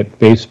affiliate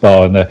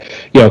baseball, and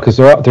because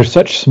they're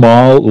such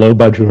small, low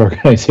budget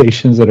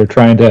organizations that are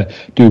trying to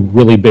do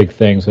really big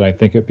things, and I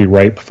think it'd be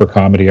ripe for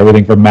comedy.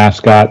 Everything from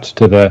mascots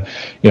to the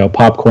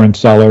popcorn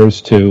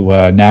sellers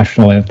to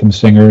national anthem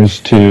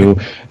singers to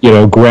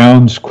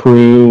grounds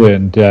crew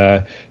and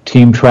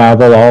team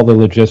travel, all the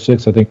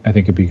logistics. I think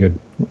it'd be good,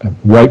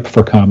 ripe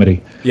for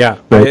comedy. Yeah,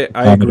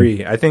 I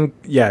agree. I think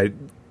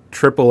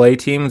AAA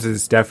teams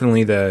is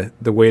definitely the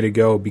way to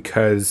go,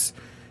 because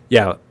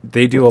Yeah,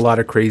 they do a lot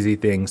of crazy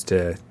things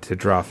to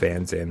draw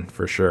fans in,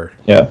 for sure.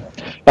 Yeah.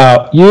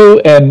 You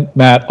and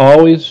Matt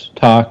always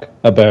talk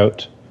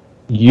about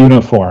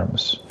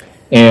uniforms.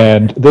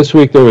 And this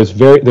week there was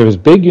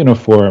big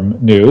uniform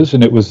news,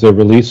 and it was the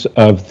release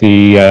of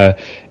the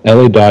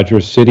LA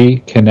Dodgers City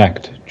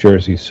Connect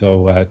jersey.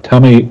 So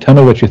tell me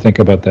what you think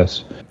about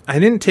this. I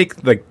didn't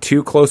take like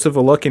too close of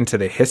a look into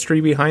the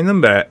history behind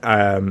them, but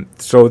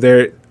so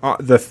they're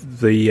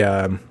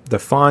the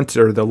font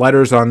or the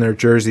letters on their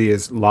jersey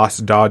is Los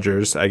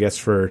Dodgers, I guess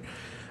for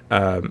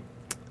what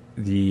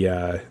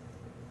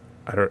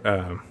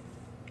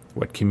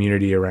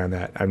community around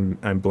that.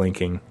 I'm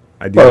blinking.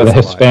 I do the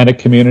Hispanic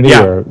community?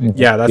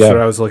 Yeah, that's what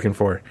I was looking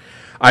for.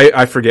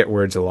 I forget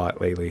words a lot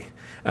lately.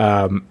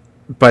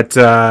 But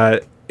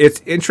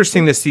it's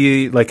interesting to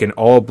see like an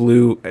all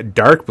blue,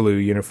 dark blue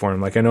uniform.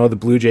 Like I know the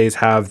Blue Jays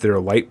have their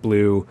light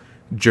blue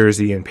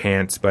jersey and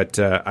pants, but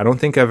I don't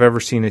think I've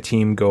ever seen a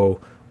team go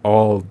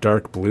all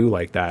dark blue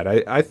like that.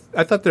 I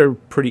thought they're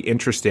pretty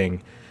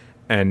interesting,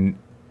 and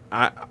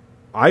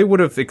I would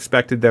have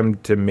expected them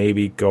to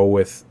maybe go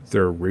with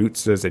their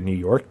roots as a New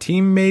York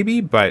team,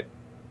 maybe, but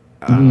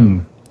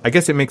I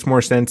guess it makes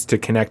more sense to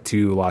connect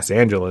to Los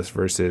Angeles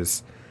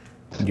versus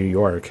New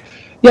York.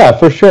 Yeah,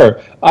 for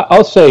sure.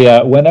 I'll say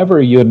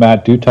whenever you and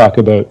Matt do talk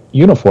about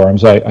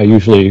uniforms, I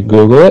usually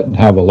Google it and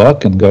have a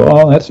look and go,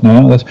 oh, that's.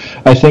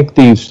 I think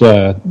these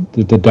the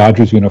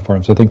Dodgers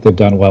uniforms, I think they've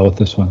done well with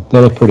this one. They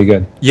look pretty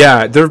good.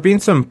 Yeah, there have been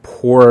some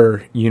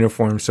poor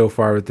uniforms so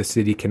far with the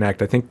City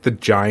Connect. I think the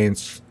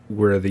Giants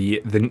were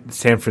the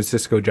San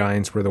Francisco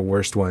Giants were the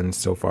worst ones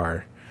so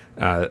far.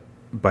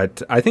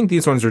 But I think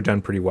these ones are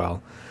done pretty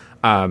well.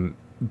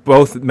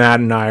 Both Matt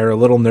and I are a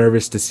little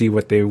nervous to see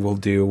what they will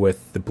do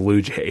with the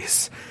Blue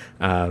Jays,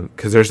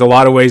 because there's a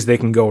lot of ways they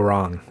can go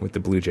wrong with the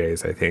Blue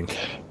Jays, I think.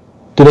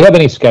 Do they have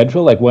any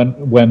schedule, like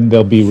when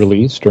they'll be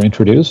released or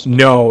introduced?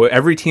 No,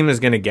 every team is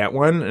going to get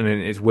one, and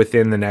it's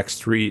within the next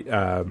 2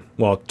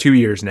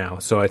 years now.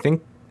 So I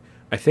think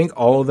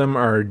all of them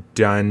are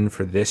done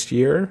for this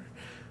year,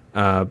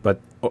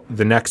 but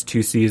the next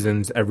 2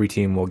 seasons, every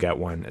team will get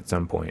one at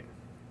some point.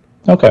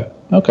 Okay.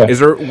 Is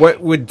there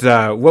what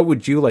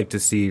would you like to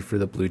see for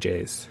the Blue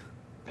Jays?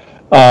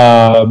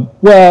 Well,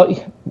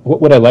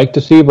 what would I like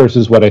to see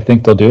versus what I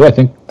think they'll do? I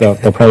think they'll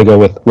probably go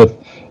with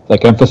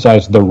like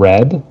emphasize the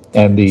red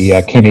and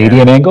the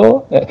Canadian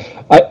angle.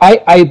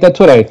 I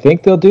that's what I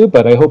think they'll do,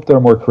 but I hope they're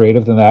more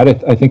creative than that.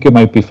 I think it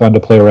might be fun to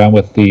play around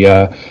with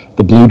the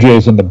Blue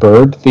Jays and the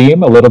bird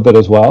theme a little bit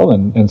as well,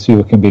 and see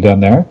what can be done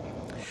there.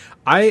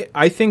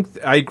 I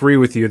think I agree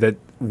with you that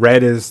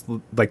red is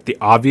like the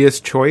obvious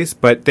choice,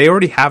 but they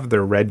already have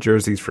their red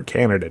jerseys for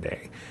Canada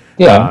Day.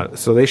 Yeah.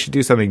 So they should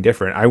do something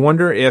different. I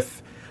wonder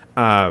if,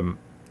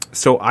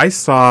 so I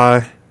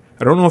saw,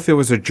 I don't know if it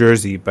was a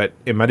jersey, but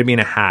it might have been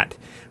a hat,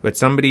 but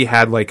somebody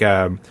had like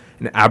an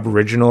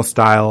Aboriginal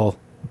style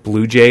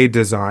Blue Jay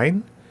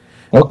design.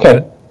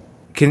 Okay.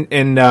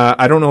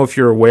 I don't know if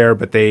you're aware,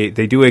 but they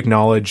do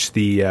acknowledge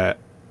the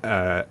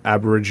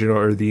Aboriginal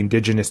or the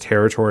Indigenous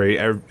territory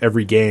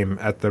every game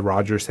at the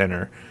Rogers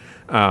Center.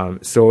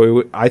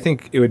 So I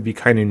think it would be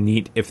kind of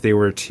neat if they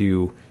were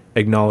to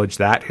acknowledge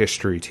that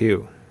history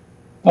too.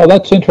 Oh,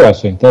 that's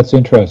interesting.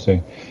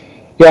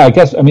 Yeah, I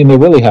guess, I mean, they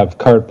really have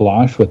carte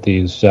blanche with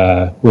these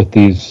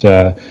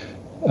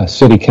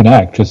City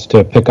Connect, just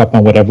to pick up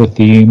on whatever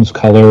themes,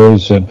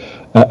 colors, and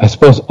I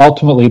suppose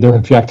ultimately their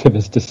objective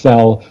is to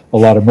sell a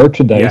lot of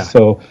merchandise. Yeah.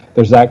 So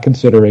there's that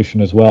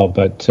consideration as well.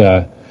 But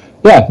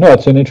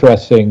it's an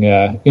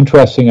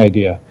interesting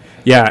idea.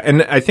 Yeah,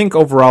 and I think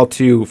overall,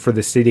 too, for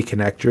the City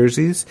Connect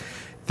jerseys,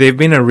 they've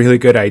been a really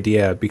good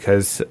idea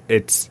because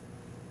it's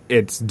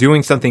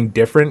doing something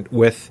different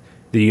with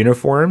the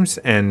uniforms,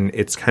 and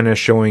it's kind of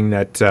showing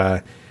that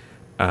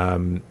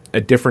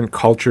a different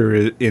culture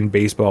in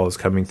baseball is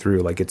coming through.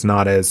 Like, it's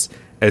not as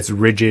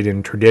rigid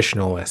and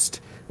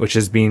traditionalist, which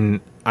has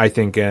been, I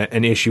think,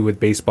 an issue with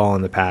baseball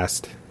in the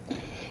past.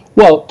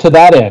 Well, to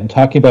that end,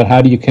 talking about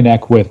how do you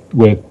connect with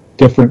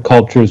different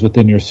cultures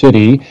within your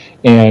city,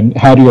 and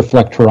how do you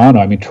reflect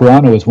Toronto? I mean,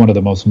 Toronto is one of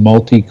the most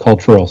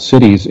multicultural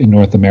cities in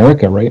North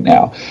America right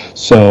now.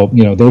 So,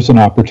 there's an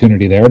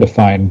opportunity there to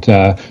find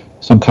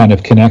some kind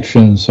of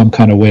connection, some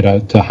kind of way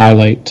to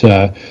highlight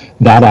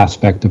that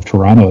aspect of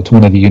Toronto. It's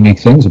one of the unique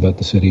things about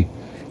the city.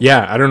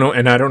 Yeah, I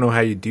don't know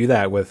how you do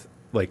that with,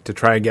 like, to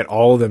try and get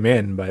all of them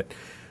in, but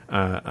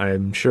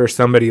I'm sure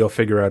somebody will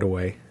figure out a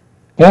way.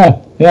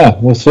 Yeah,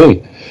 we'll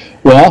see.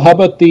 Well, how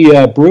about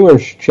the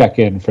Brewers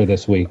check-in for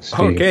this week,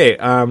 Steve? Okay,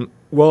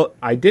 well,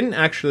 I didn't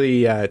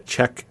actually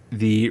check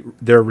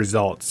their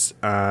results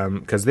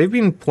because they've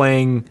been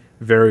playing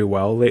very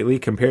well lately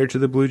compared to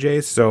the Blue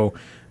Jays, so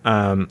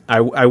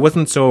I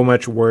wasn't so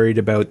much worried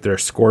about their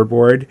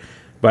scoreboard,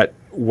 but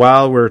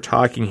while we're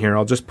talking here,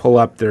 I'll just pull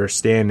up their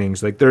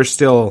standings. Like, they're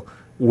still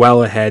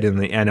well ahead in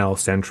the NL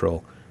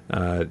Central.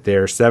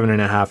 They're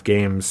 7.5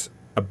 games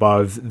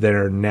above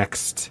their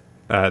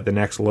the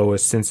next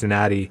lowest,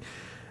 Cincinnati.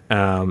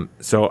 And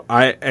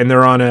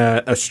they're on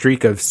a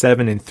streak of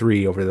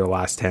 7-3 over their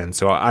last 10.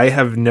 So I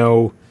have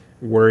no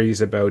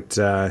worries about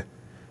the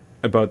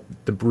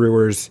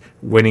Brewers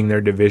winning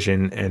their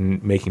division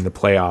and making the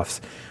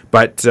playoffs.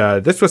 But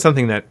this was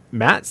something that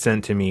Matt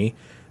sent to me.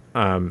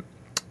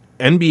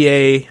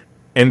 NBA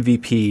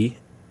MVP.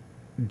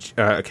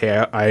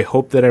 Okay, I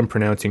hope that I'm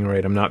pronouncing it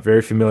right. I'm not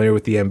very familiar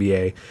with the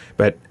NBA,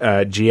 but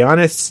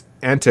Giannis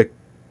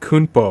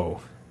Antetokounmpo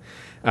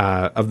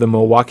of the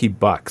Milwaukee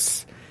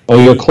Bucks.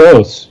 Oh, you're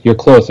close. You're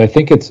close. I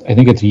think it's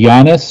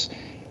Giannis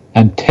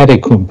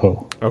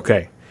Antetokounmpo.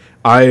 Okay,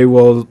 I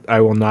will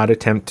not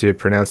attempt to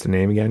pronounce the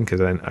name again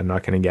because I'm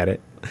not going to get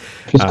it.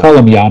 Just call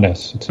him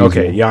Giannis.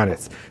 Okay,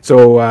 Giannis.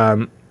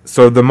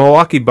 So the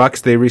Milwaukee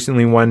Bucks, they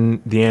recently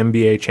won the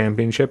NBA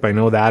championship. I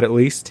know that at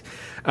least.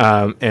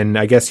 And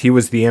I guess he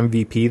was the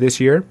MVP this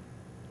year.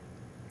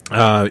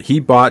 He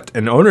bought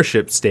an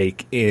ownership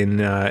stake in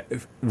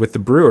with the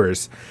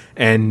Brewers.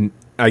 And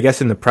I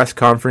guess in the press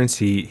conference,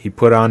 he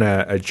put on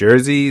a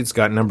jersey. It's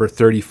got number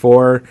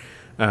 34.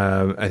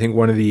 I think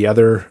one of the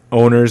other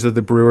owners of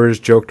the Brewers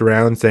joked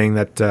around saying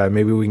that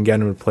maybe we can get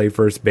him to play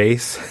first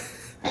base.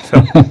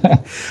 So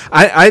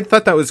I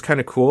thought that was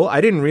kind of cool.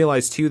 I didn't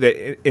realize, too,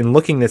 that in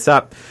looking this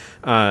up,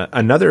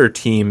 another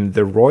team,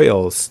 the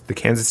Royals, the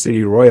Kansas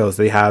City Royals,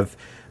 they have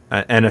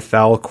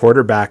NFL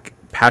quarterback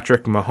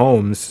Patrick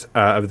Mahomes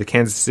of the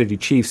Kansas City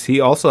Chiefs.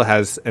 He also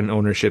has an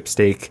ownership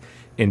stake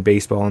in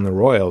baseball in the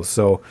Royals.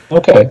 So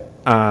okay,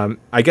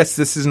 I guess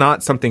this is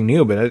not something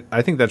new, but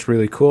I think that's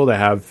really cool to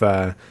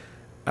have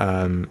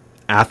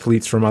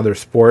athletes from other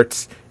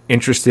sports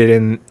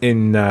interested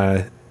in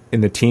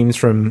the teams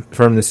from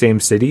the same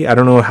city. I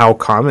don't know how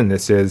common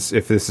this is,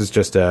 if this is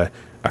just a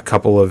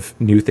couple of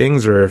new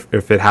things or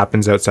if it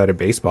happens outside of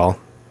baseball.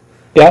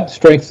 Yeah,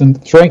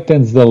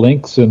 strengthens the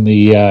links and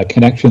the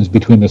connections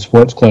between the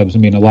sports clubs. I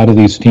mean, a lot of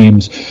these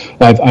teams,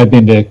 I've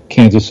been to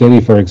Kansas City,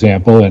 for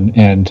example,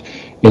 and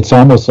it's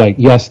almost like,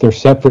 yes, they're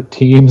separate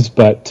teams,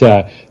 but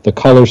the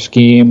color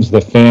schemes,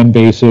 the fan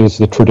bases,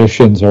 the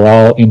traditions are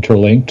all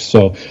interlinked.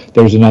 So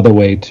there's another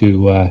way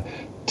to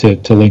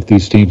link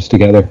these teams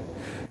together.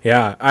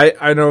 Yeah,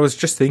 I was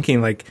just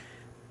thinking, like,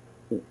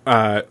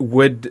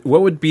 what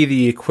would be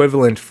the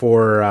equivalent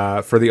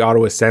for the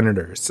Ottawa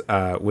Senators?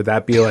 Would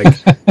that be like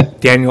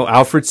Daniel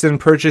Alfredsson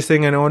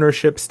purchasing an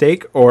ownership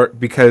stake,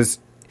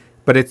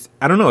 but it's,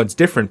 I don't know, it's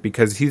different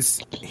because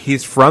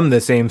he's from the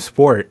same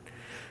sport,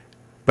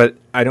 but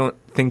I don't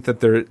think that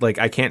they're like,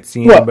 I can't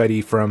see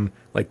anybody from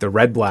like the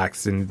Red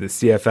Blacks and the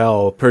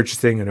CFL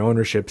purchasing an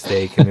ownership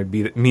stake, and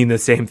it'd mean the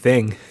same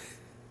thing.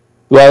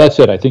 Well, that's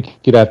it. I think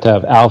you'd have to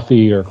have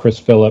Alfie or Chris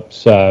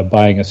Phillips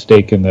buying a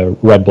stake in the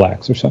Red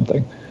Blacks or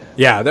something.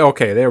 Yeah.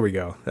 Okay. There we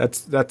go.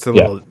 That's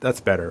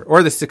better.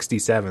 Or the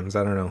 67s.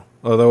 I don't know.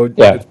 Although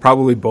it's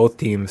probably both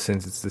teams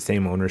since it's the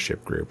same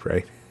ownership group,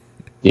 right?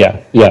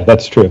 Yeah.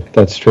 That's true.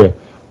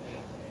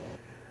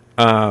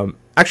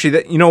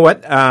 Actually, you know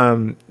what?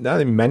 Now that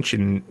you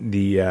mention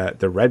the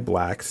Red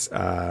Blacks,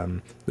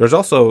 there's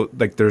also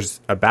there's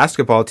a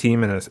basketball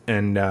team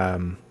and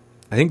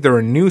I think they're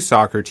a new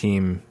soccer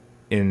team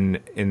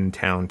in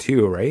town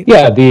too, right?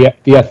 Yeah, the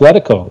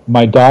Atletico.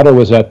 My daughter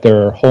was at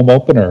their home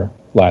opener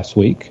last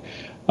week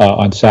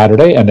on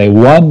Saturday, and they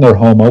won their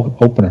home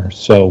opener.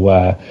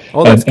 So,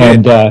 that's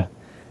good.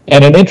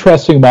 And an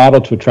interesting model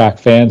to attract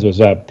fans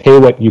was a pay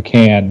what you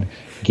can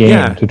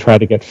game to try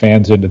to get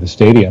fans into the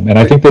stadium, and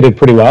I think they did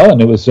pretty well.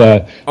 And it was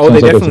they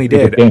definitely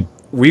did. Game.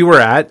 We were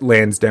at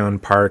Lansdowne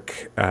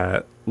Park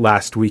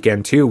last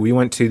weekend too. We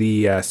went to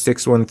the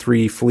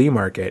 613 flea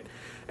market,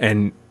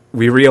 and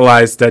we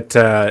realized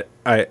that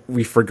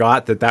we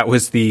forgot that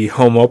was the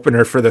home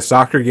opener for the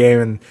soccer game,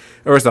 and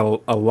there was a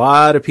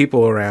lot of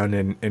people around,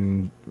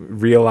 and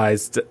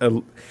realized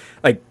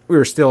we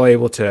were still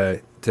able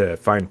to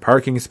find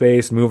parking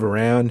space, move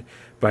around,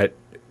 but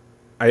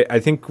I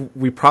think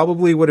we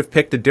probably would have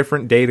picked a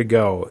different day to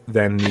go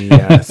than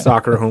the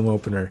soccer home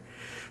opener.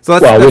 So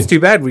that's too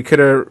bad. We could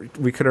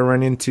have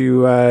run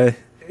into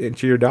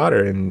your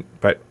daughter,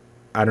 but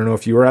I don't know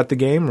if you were at the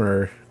game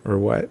or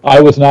what?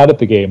 I was not at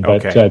the game,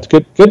 but it's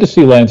good to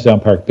see Lansdowne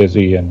Park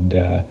busy, and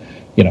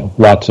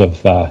lots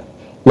of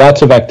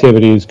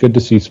activities. Good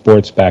to see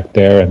sports back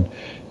there,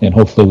 and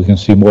hopefully we can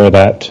see more of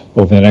that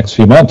over the next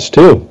few months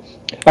too.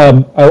 I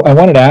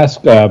wanted to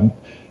ask.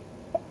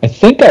 I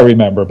think I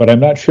remember, but I'm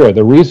not sure.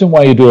 The reason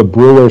why you do a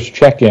Brewers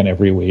check-in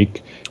every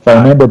week, if I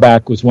remember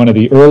back, was one of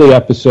the early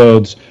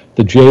episodes.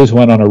 The Jays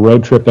went on a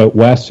road trip out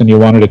west, and you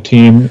wanted a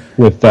team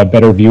with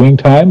better viewing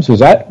times. Was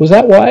that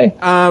why?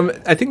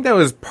 I think that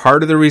was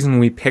part of the reason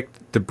we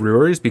picked the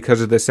Brewers, because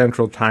of the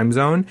central time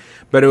zone.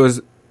 But it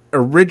was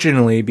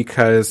originally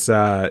because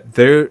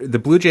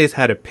the Blue Jays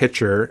had a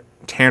pitcher,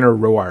 Tanner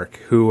Roark,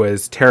 who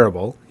was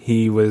terrible.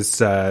 He was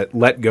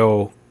let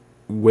go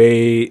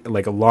way a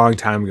long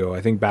time ago.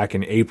 I think back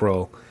in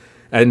April,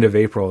 end of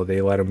April,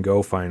 they let him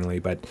go finally.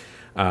 But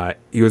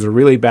he was a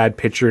really bad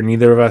pitcher.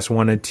 Neither of us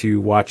wanted to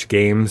watch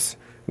games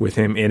with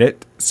him in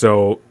it,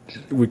 so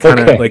we kind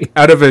of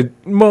out of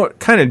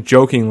kind of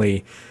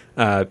jokingly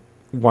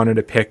wanted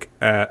to pick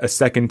a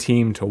second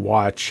team to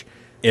watch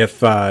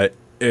if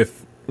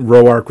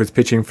Roark was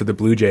pitching for the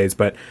Blue Jays.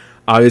 But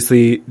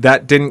obviously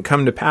that didn't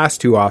come to pass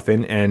too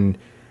often, and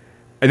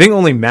I think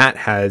only Matt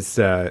has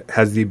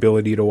the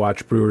ability to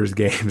watch Brewers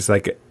games.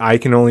 Like, I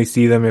can only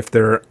see them if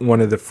they're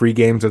one of the free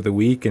games of the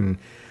week, and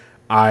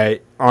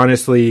I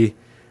honestly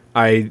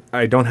I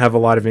don't have a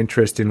lot of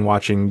interest in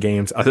watching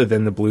games other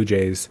than the Blue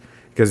Jays,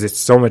 because it's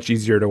so much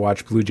easier to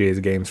watch Blue Jays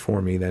games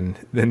for me than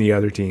the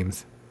other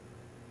teams.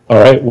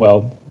 All right.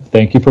 Well,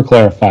 thank you for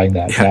clarifying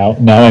that. Yeah.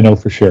 Now I know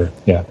for sure.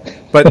 Yeah.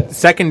 But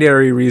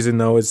secondary reason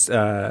though is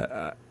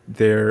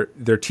their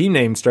team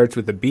name starts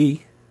with a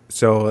B,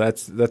 so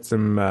that's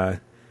some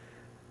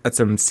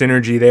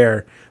synergy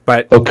there.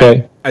 But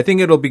okay. I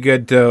think it'll be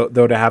good though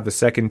to have a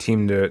second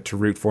team to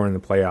root for in the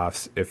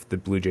playoffs if the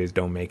Blue Jays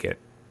don't make it.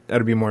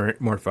 That'll be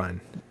more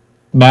fun.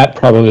 Matt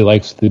probably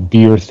likes the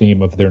beer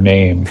theme of their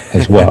name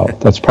as well.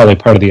 That's probably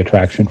part of the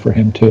attraction for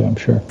him too, I'm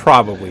sure.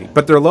 Probably.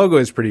 But their logo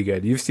is pretty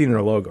good. You've seen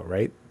their logo,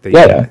 right?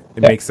 It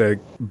makes a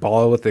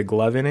ball with a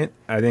glove in it.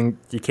 I think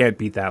you can't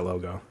beat that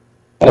logo.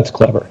 That's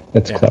clever.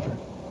 Clever.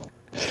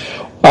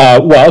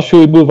 Well, should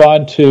we move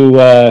on to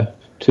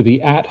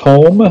the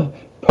at-home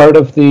part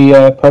of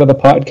the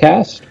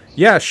podcast?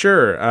 Yeah,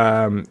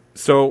 sure.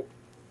 So,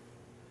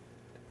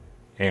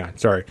 hang on.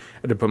 Sorry,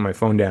 I had to put my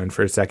phone down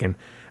for a second.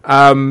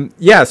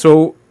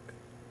 So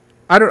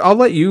I'll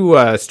let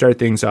you start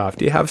things off.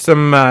 Do you have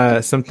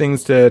some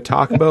things to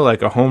talk about,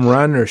 like a home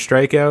run or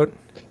strikeout?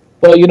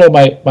 Well,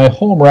 my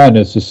home run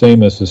is the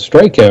same as the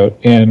strikeout,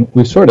 and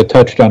we sort of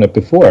touched on it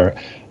before.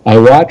 I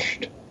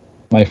watched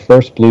my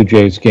first Blue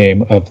Jays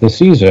game of the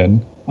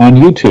season on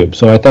YouTube,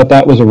 so I thought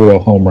that was a real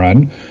home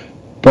run,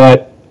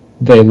 but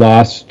they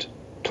lost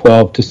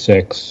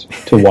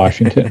 12-6 to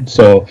Washington.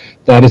 So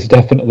that is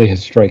definitely a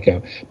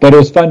strikeout. But it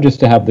was fun just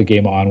to have the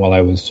game on while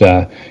I was,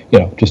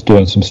 just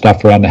doing some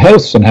stuff around the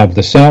house and have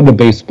the sound of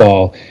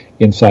baseball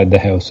inside the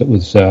house. It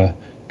was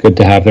good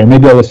to have there.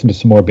 Maybe I'll listen to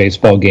some more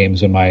baseball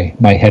games in my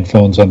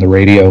headphones on the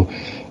radio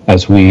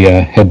as we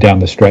head down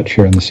the stretch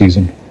here in the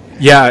season.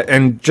 Yeah,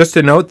 and just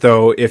a note,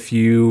 though, if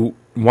you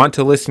want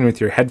to listen with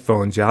your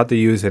headphones, you'll have to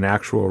use an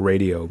actual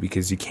radio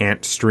because you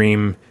can't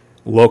stream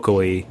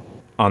locally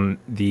on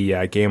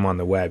the game on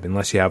the web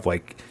unless you have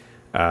like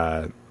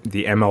the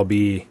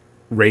MLB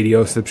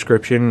radio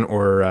subscription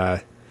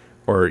or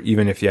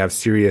even if you have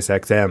Sirius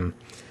XM,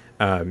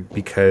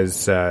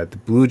 because the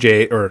Blue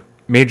Jay or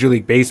Major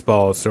League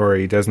Baseball,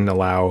 doesn't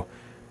allow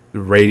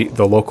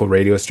the local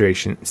radio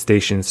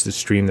stations to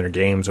stream their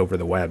games over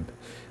the web.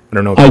 I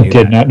don't know if I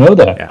did not know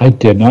that. Yeah. I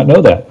did not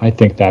know that. I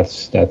think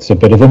that's a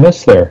bit of a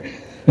miss there.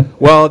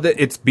 Well,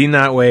 it's been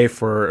that way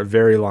for a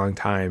very long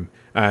time.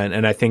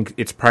 And I think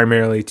it's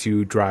primarily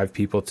to drive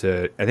people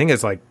to, I think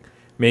it's like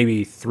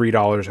maybe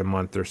 $3 a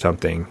month or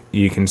something.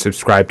 You can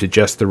subscribe to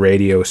just the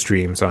radio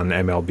streams on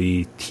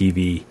MLB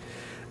TV,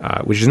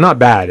 which is not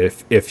bad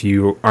if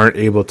you aren't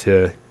able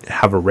to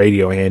have a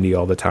radio handy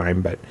all the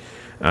time. But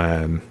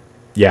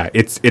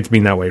it's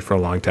been that way for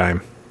a long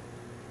time.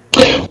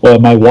 Well,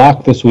 my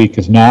walk this week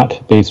is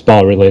not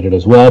baseball related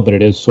as well, but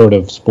it is sort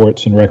of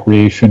sports and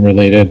recreation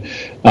related.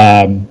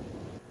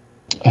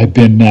 I've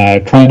been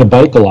trying to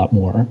bike a lot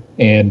more,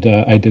 and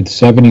I did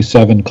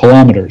 77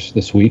 kilometers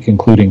this week,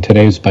 including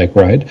today's bike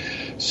ride.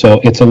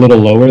 So it's a little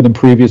lower than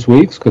previous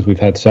weeks because we've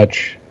had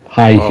such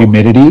high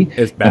humidity.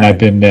 It's bad. And I've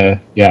been,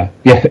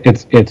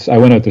 it's. I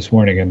went out this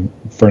morning and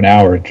for an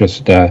hour,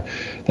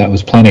 that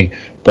was plenty.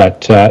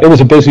 But it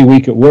was a busy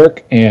week at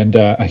work and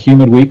a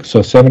humid week,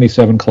 so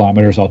 77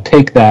 kilometers. I'll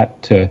take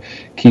that to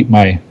keep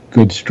my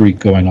good streak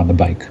going on the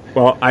bike.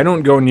 Well, I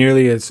don't go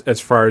nearly as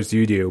far as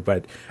you do,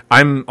 but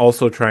I'm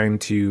also trying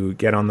to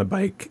get on the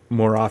bike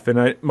more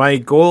often. My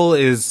goal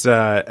is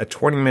a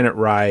 20-minute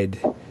ride.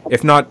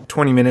 If not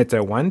 20 minutes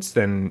at once,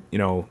 then,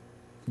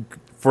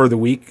 for the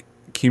week,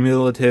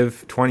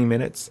 cumulative 20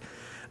 minutes.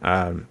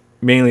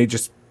 Mainly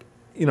just,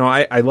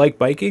 I like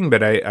biking,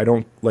 but I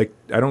don't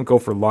go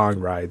for long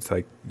rides.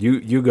 Like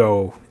you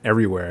go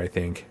everywhere, I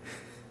think.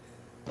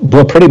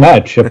 Well, pretty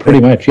much,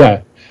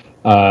 yeah.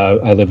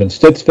 I live in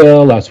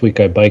Stittsville. Last week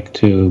I biked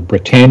to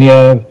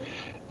Britannia.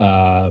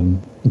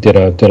 Did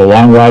a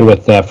long ride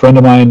with a friend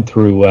of mine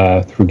through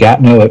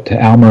Gatineau out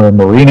to Almer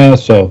Marina.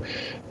 So,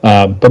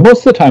 but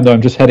most of the time though,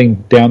 I'm just heading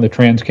down the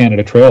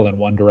Trans-Canada Trail in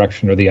one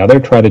direction or the other.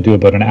 Try to do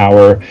about an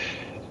hour,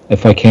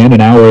 if I can,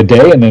 an hour a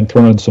day, and then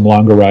throw in some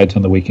longer rides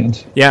on the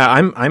weekends. Yeah,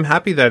 I'm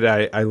happy that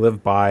I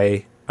live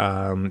by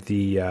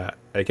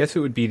I guess it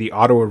would be the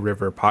Ottawa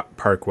River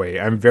Parkway.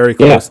 I'm very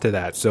close to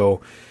that,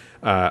 so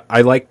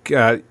I like.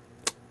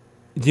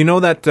 Do you know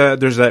that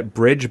there's that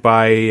bridge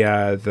by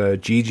the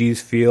Gigi's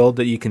Field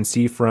that you can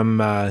see from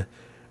the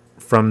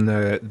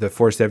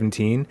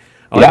 417?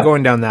 I like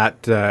going down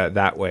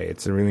that way.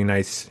 It's a really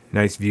nice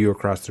view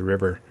across the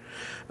river.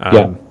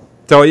 So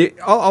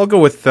I'll go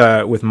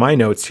with my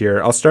notes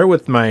here. I'll start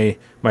with my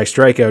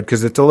strikeout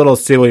because it's a little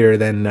sillier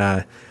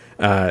than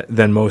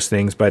most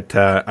things. But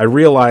I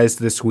realized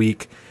this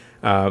week.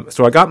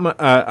 So I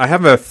got I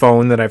have a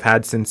phone that I've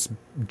had since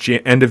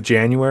end of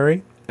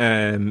January.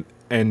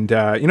 And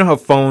you know how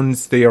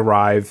phones, they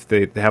arrive,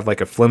 they have like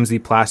a flimsy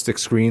plastic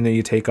screen that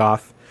you take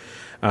off.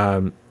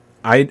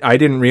 I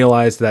didn't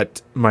realize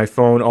that my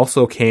phone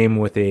also came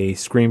with a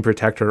screen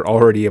protector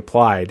already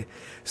applied.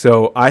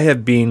 So I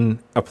have been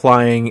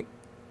applying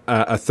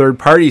a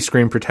third-party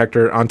screen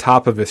protector on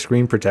top of a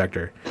screen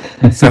protector.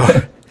 So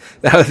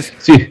that was...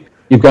 See,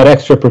 you've got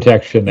extra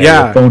protection there.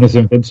 Yeah. Your phone is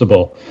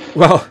invincible.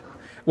 Well,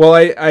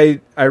 I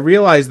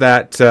realized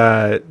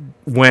that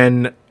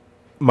when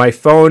my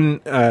phone,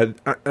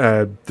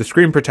 the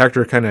screen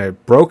protector kind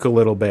of broke a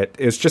little bit.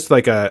 It's just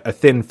like a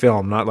thin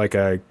film, not like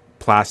a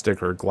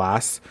plastic or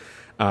glass.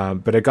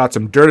 But it got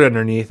some dirt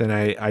underneath, and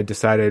I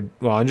decided,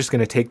 well, I'm just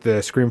going to take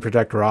the screen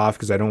protector off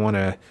because I don't want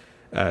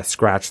to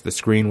scratch the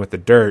screen with the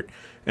dirt.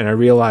 And I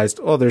realized,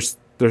 oh, there's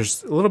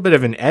a little bit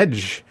of an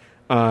edge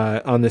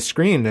on the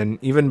screen, and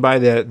even by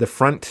the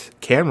front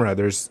camera,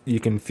 you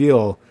can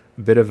feel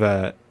a bit of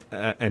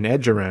an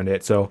edge around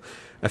it. So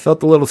I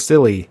felt a little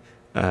silly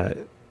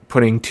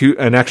putting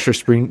an extra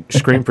screen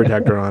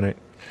protector on it.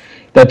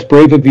 That's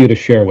brave of you to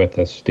share with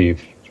us,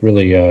 Steve. It's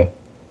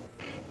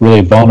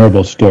really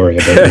vulnerable story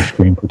about your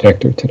screen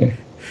protector today.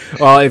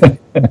 Well,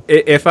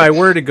 if I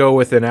were to go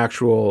with an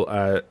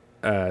actual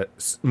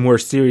more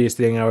serious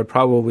thing, I would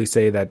probably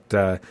say that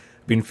I've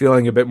been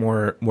feeling a bit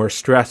more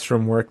stress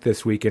from work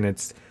this week, and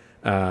it's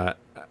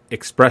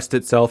expressed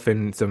itself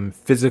in some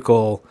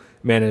physical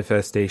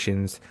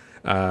manifestations,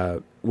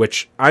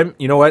 which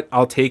you know what,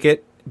 I'll take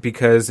it,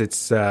 because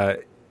it's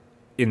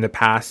in the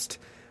past,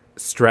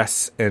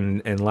 stress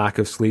and lack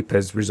of sleep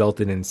has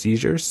resulted in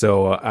seizures.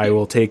 So I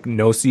will take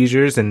no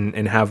seizures and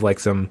have like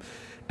some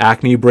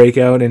acne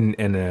breakout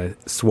and a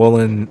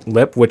swollen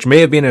lip, which may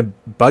have been a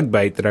bug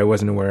bite that I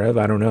wasn't aware of.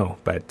 I don't know,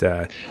 but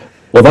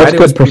well, that's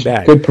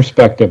good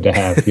perspective to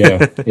have.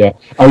 Yeah, yeah.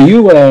 Are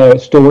you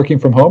still working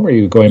from home, or are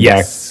you going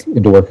back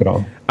into work at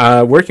all?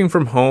 Working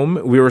from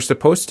home. We were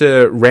supposed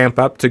to ramp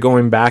up to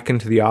going back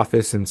into the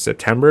office in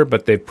September,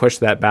 but they've pushed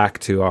that back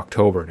to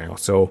October now.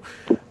 So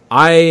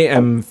I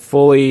am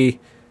fully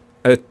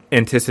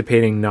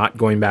anticipating not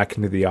going back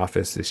into the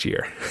office this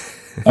year.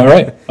 All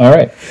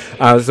right.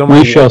 So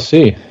we shall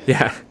see.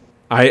 Yeah,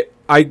 I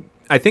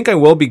think I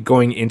will be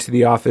going into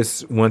the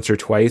office once or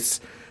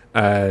twice.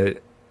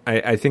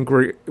 I think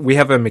we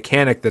have a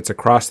mechanic that's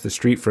across the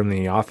street from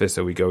the office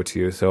that we go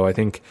to. So I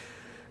think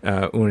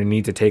when I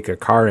need to take a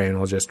car in,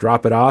 I'll just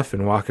drop it off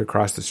and walk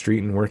across the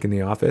street and work in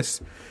the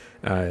office.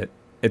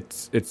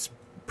 It's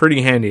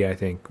pretty handy, I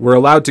think. We're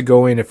allowed to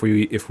go in if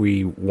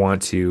we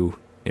want to,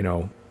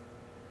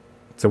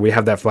 so we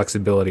have that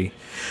flexibility.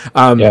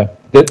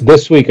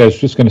 This week, I was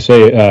just going to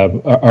say,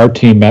 our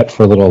team met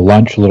for a little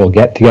lunch, a little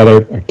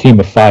get-together, a team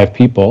of 5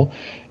 people,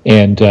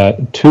 and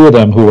 2 of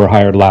them who were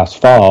hired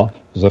last fall,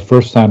 it was the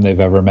first time they've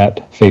ever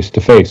met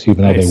face-to-face,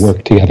 even though they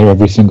work together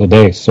every single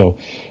day. So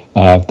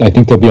I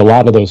think there'll be a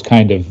lot of those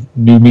kind of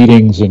new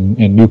meetings and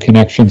new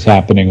connections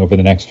happening over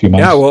the next few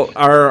months. Yeah, well,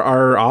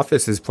 our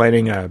office is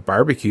planning a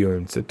barbecue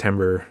in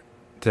September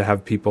to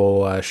have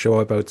people show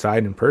up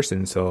outside in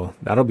person, so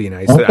that'll be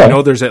nice. Okay. I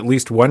know there's at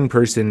least one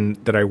person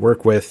that I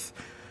work with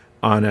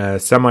on a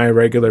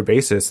semi-regular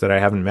basis that I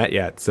haven't met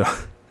yet, so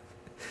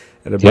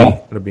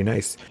it'll be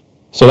nice.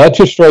 So that's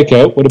your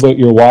strikeout. What about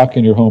your walk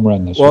and your home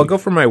run this week? Well, I'll go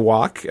for my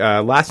walk.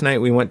 Last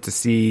night we went to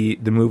see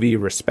the movie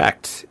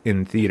Respect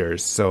in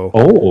theaters.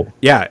 So,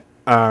 yeah,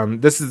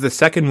 this is the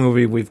second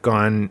movie we've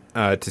gone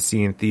to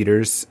see in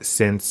theaters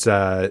since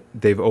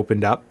they've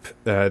opened up.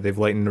 They've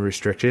lightened the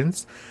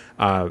restrictions.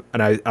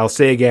 And I'll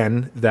say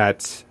again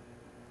that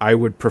I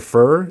would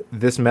prefer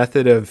this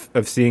method of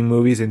seeing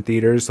movies in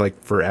theaters like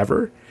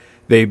forever.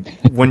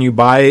 When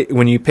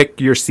you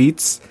pick your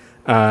seats,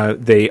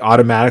 they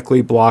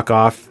automatically block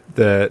off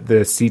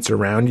the seats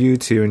around you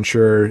to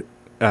ensure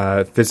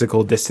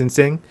physical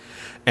distancing,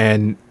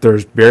 and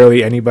there's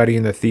barely anybody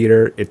in the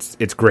theater.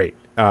 It's great.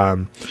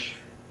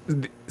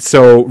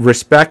 So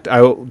Respect,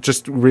 I'll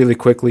just really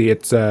quickly,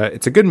 it's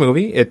a good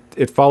movie.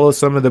 It follows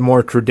some of the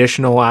more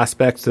traditional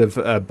aspects of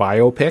a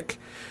biopic.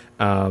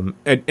 And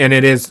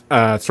it is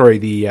the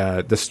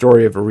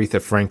story of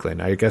Aretha Franklin.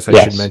 I guess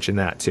I should mention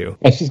that too.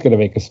 I was just going to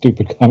make a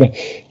stupid comment.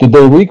 Did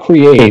they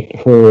recreate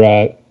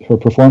her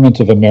performance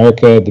of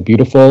America the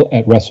Beautiful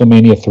at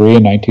WrestleMania 3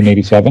 in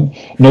 1987?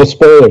 No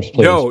spoilers,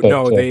 please.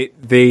 No,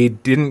 they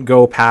didn't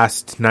go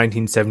past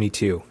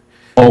 1972.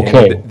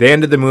 Okay. They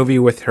ended the movie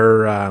with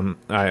her.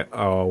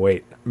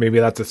 Maybe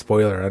that's a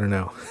spoiler. I don't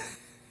know.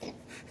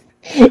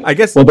 I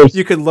guess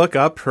you could look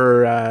up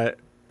her.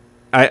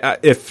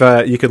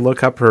 You could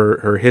look up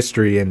her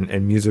history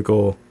and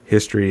musical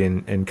history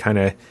and kind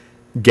of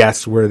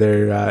guess where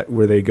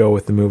they go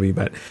with the movie.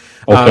 But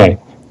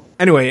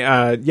anyway,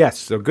 yes,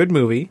 so good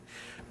movie,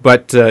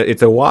 but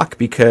it's a walk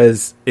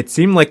because it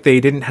seemed like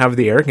they didn't have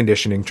the air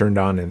conditioning turned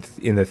on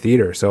in the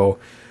theater. So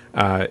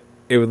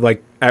it would,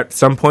 like, at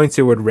some points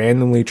it would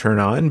randomly turn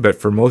on, but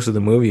for most of the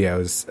movie I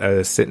was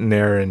sitting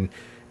there and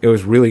it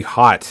was really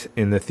hot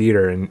in the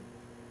theater, and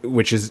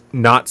which is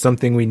not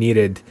something we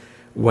needed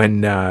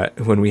when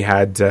we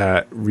had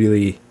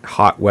really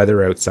hot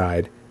weather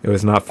outside. It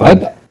was not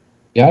fun.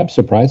 Yeah, I'm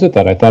surprised at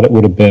that. I thought it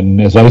would have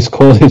been as ice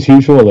cold as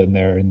usual in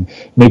there, and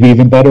maybe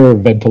even better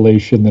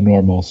ventilation than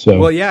normal. So,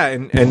 Well, yeah,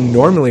 and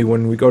normally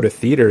when we go to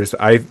theaters,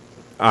 I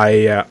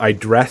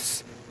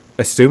dress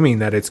assuming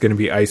that it's going to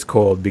be ice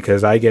cold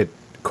because I get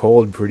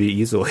cold pretty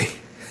easily.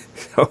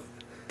 So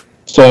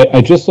so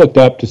I just looked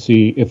up to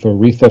see if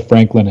Aretha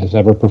Franklin has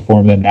ever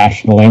performed the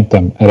national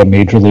anthem at a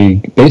Major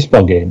League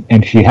Baseball game,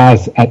 and she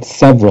has at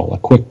several. A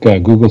quick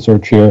Google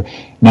search here: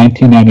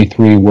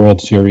 1993 World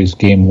Series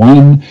Game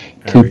 1,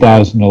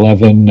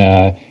 2011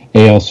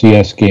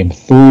 ALCS Game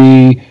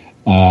 3.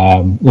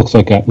 Looks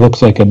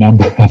like a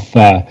number of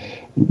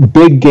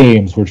big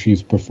games where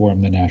she's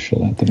performed the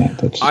national anthem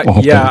at.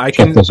 I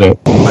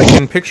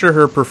can picture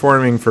her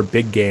performing for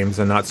big games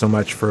and not so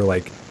much for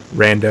like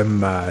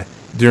random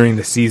during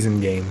the season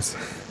games.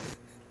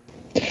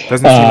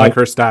 Doesn't seem like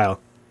her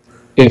style.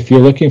 If you're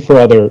looking for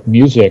other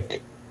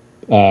music,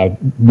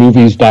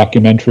 movies,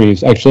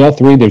 documentaries, actually all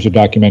three of these are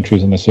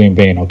documentaries in the same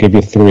vein. I'll give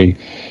you three.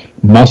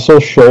 Muscle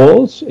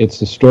Shoals.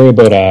 It's the story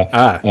about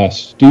a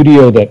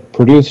studio that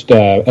produced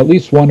at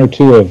least one or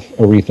two of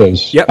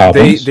Aretha's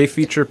albums. They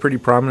feature pretty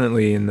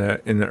prominently in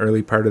the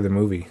early part of the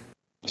movie.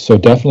 So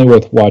definitely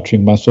worth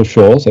watching Muscle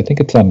Shoals. I think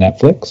it's on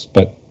Netflix,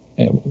 but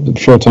I'm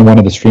sure it's on one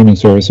of the streaming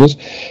services.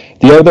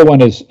 The other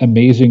one is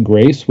Amazing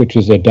Grace, which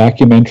is a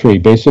documentary.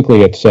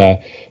 Basically, it's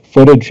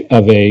footage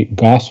of a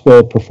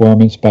gospel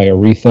performance by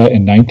Aretha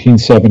in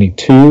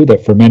 1972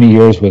 that for many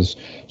years was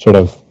sort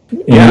of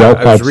in the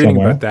archives I was reading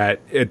somewhere. about that.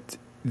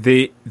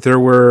 There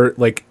were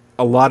like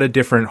a lot of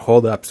different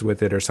holdups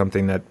with it or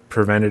something that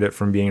prevented it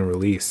from being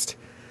released.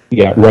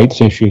 Yeah,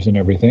 rights issues and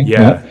everything.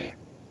 Yeah.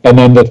 And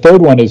then the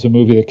third one is a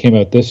movie that came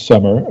out this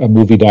summer, a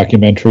movie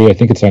documentary. I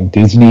think it's on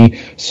Disney,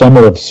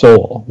 Summer of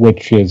Soul,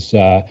 which is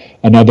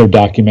another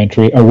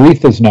documentary.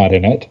 Aretha's not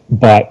in it,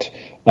 but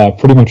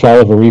pretty much all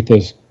of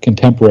Aretha's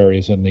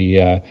contemporaries from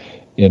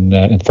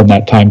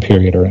that time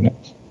period are in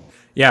it.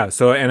 Yeah.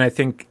 So, and I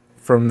think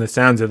from the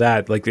sounds of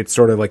that, like it's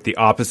sort of like the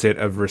opposite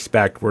of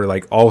Respect, where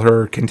like all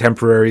her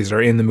contemporaries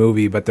are in the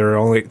movie, but they're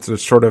only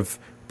sort of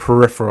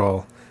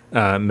peripheral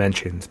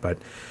mentions. But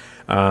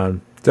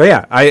so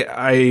yeah,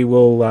 I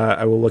will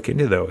look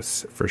into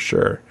those for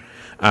sure.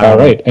 All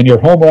right, and your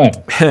home run.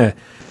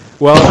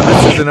 Well,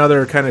 this is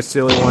another kind of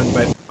silly one,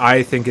 but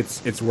I think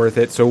it's worth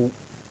it. So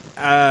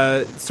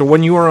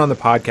when you were on the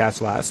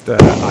podcast last,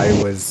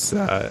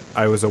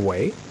 I was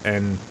away,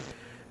 and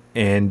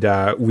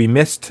we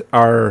missed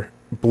our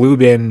Blue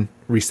Bin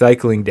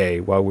recycling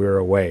day while we were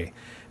away,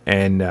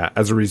 and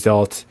as a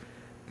result,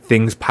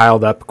 things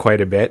piled up quite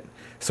a bit.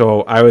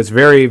 So I was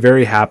very,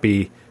 very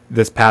happy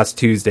this past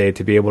Tuesday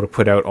to be able to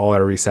put out all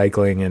our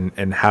recycling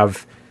and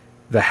have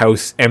the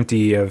house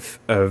empty of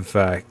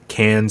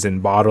cans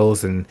and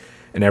bottles and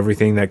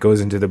everything that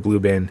goes into the Blue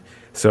Bin.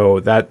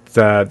 So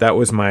that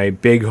was my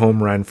big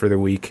home run for the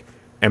week,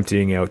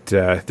 emptying out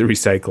the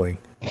recycling.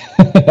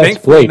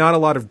 Thankfully, great. Not a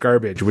lot of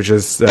garbage, which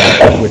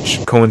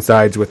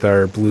coincides with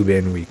our Blue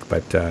Bin week,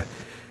 but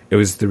it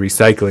was the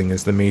recycling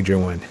is the major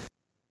one.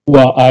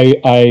 Well,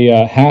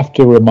 I have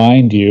to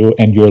remind you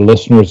and your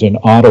listeners in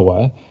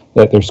Ottawa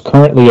that there's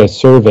currently a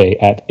survey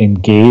at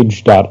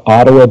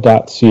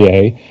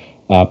engage.ottawa.ca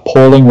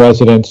polling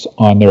residents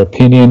on their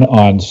opinion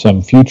on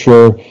some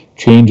future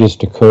changes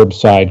to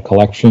curbside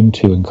collection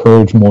to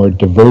encourage more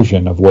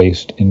diversion of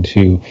waste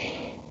into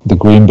the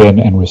green bin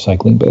and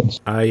recycling bins.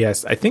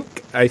 Yes, I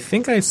think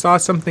I saw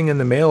something in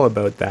the mail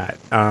about that.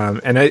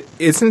 And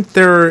isn't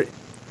there?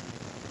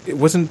 It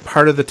wasn't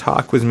part of the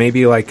talk was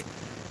maybe like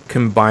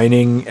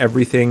combining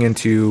everything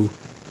into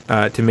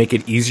to make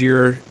it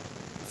easier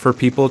for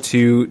people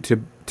to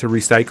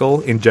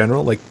recycle in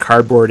general, like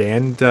cardboard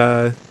and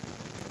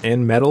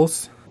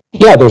metals.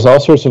 Yeah, there's all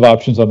sorts of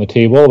options on the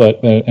table,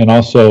 and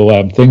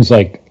also things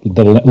like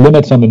the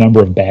limits on the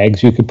number of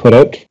bags you could put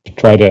out to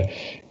try to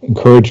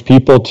encourage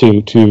people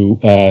to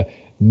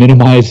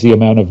minimize the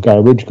amount of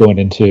garbage going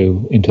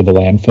into the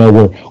landfill.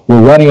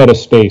 We're running out of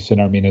space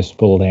in our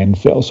municipal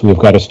landfill, so we've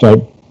got to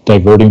start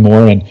diverting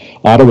more. And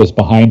Ottawa's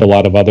behind a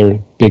lot of other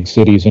big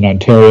cities in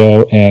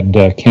Ontario and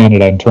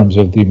Canada in terms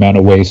of the amount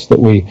of waste that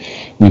we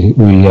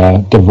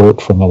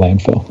divert from the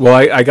landfill. Well,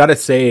 I got to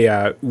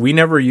say, we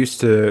never used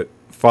to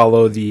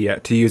follow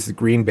to use the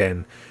green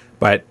bin,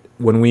 but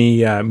when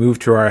we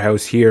moved to our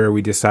house here,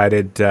 we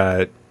decided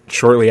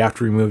shortly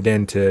after we moved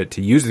in to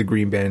use the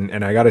green bin,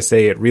 and I got to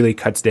say it really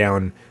cuts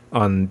down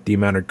on the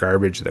amount of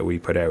garbage that we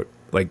put out.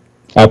 Like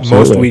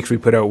Absolutely. Most weeks we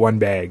put out one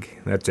bag.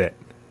 That's it.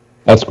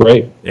 That's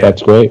great. Yeah.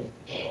 That's great.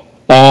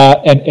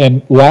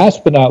 And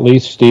last but not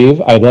least,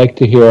 Steve, I'd like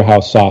to hear how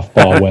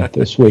softball went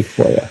this week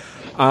for you.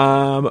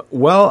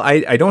 Well,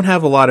 I don't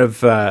have a lot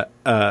of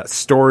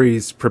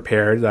stories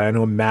prepared. I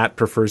know Matt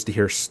prefers to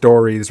hear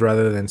stories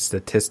rather than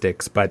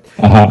statistics, but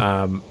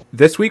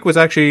this week was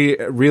actually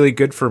really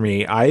good for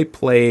me. I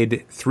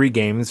played 3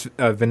 games.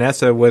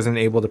 Vanessa wasn't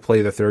able to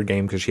play the third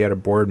game because she had a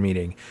board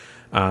meeting,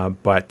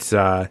 but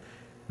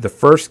the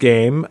first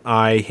game,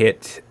 I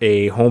hit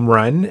a home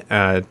run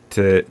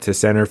to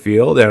center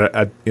field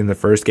in the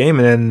first game,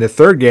 and then the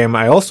third game,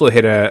 I also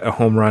hit a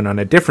home run on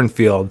a different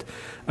field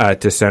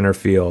to center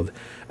field.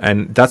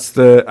 And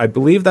I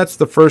believe that's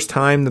the first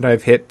time that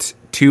I've hit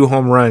 2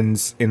 home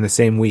runs in the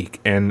same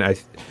week. And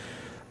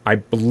I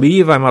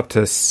believe I'm up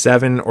to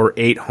 7 or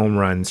 8 home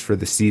runs for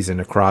the season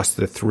across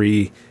the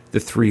three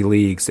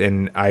leagues.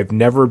 And I've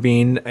never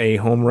been a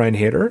home run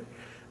hitter.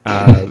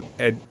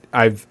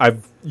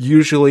 I've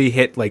usually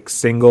hit like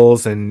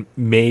singles and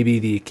maybe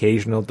the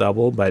occasional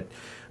double, but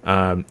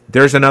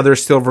there's another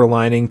silver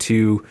lining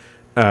to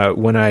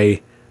when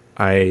I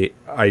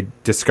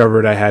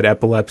discovered I had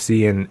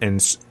epilepsy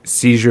and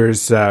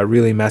seizures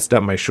really messed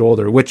up my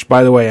shoulder, which,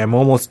 by the way, I'm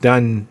almost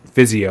done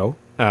physio.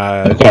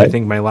 Okay. I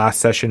think my last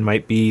session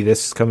might be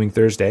this coming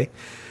Thursday.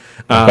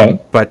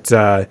 But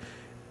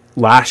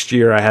last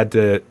year I had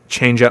to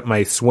change up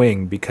my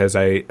swing because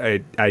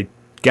I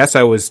guess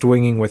I was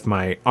swinging with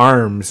my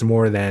arms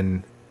more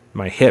than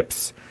my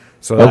hips.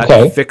 So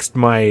that fixed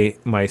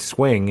my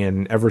swing,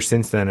 and ever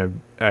since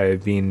then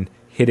I've been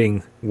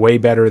hitting way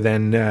better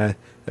than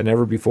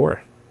ever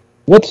before.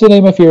 What's the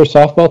name of your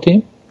softball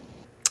team?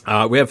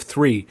 We have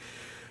 3.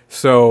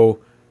 So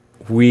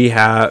we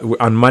have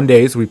on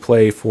Mondays we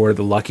play for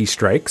the Lucky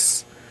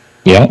Strikes.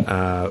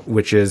 Yeah.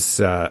 Which is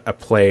a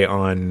play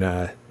on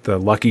the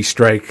Lucky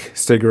Strike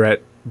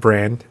cigarette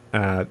brand.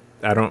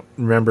 I don't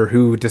remember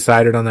who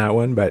decided on that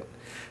one, but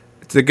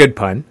it's a good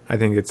pun. I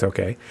think it's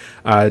okay.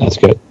 That's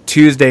good.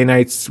 Tuesday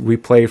nights we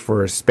play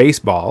for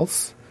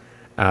Spaceballs.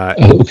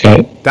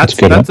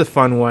 That's a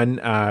fun one.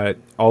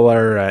 All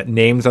our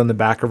names on the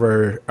back of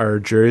our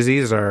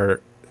jerseys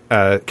are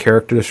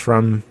characters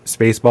from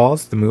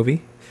Spaceballs, the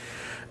movie.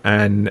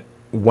 And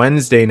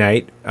Wednesday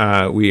night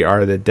we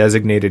are the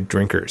Designated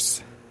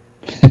Drinkers.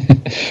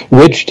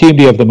 Which team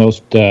do you have the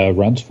most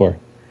runs for?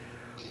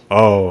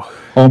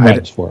 Home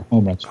runs for.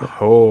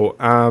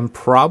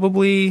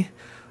 Probably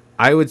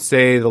I would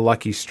say the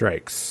Lucky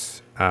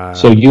Strikes.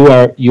 So you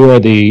are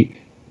the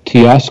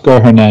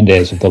Teoscar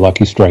Hernandez of the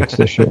Lucky Strikes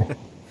this year.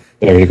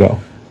 There you go.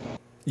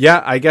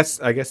 Yeah, I guess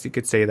you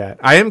could say that.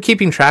 I am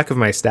keeping track of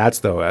my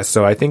stats though,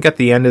 so I think at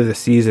the end of the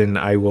season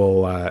I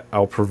will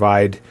I'll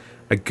provide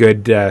a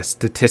good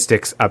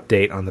statistics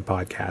update on the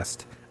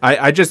podcast.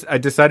 I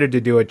decided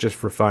to do it just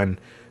for fun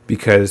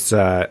because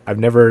I've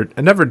never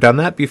done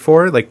that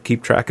before, like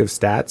keep track of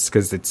stats,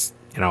 because it's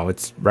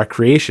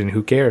recreation,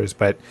 who cares?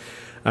 But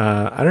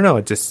I don't know,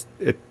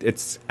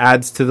 it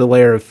adds to the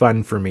layer of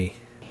fun for me.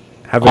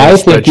 I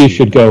think you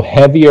should go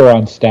heavier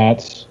on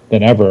stats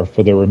than ever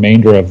for the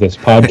remainder of this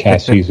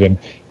podcast season,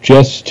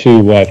 just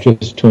to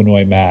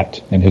annoy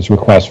Matt and his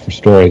request for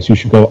stories. You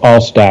should go all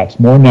stats,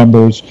 more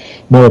numbers,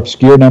 more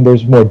obscure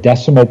numbers, more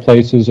decimal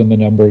places in the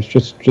numbers.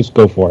 Just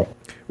go for it.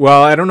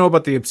 Well, I don't know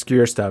about the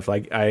obscure stuff.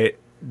 Like I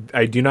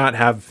do not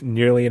have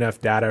nearly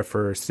enough data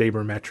for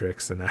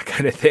sabermetrics and that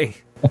kind of thing.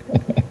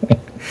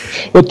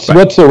 What's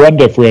the run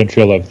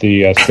differential of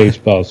the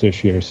Spaceballs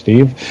this year,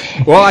 Steve?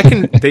 Well, I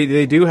can.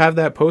 They do have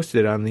that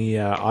posted on the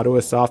Ottawa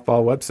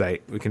softball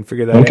website. We can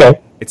figure that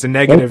out. It's a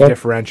negative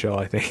differential,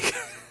 I think.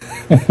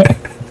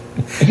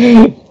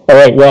 All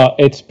right. Well,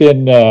 it's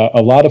been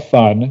a lot of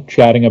fun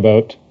chatting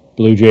about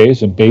Blue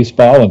Jays and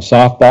baseball and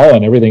softball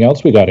and everything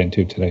else we got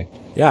into today.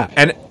 Yeah,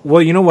 and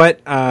well, you know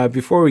what?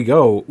 Before we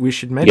go, we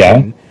should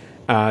mention.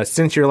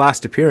 Since your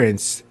last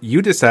appearance,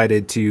 you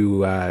decided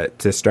to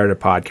start a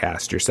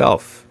podcast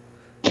yourself.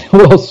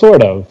 Well,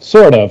 sort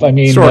of. I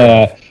mean,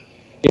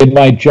 in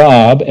my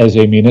job as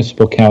a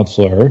municipal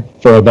councillor,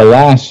 for the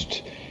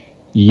last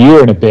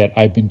year and a bit,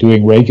 I've been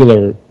doing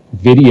regular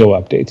video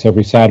updates.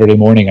 Every Saturday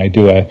morning, I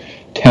do a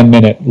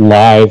 10-minute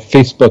live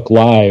Facebook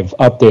Live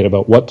update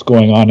about what's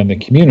going on in the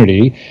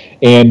community.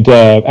 And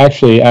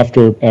actually,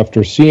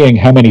 after seeing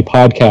how many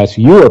podcasts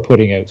you are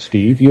putting out,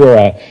 Steve, you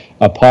are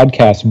a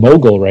podcast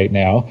mogul right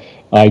now.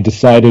 I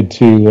decided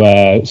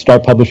to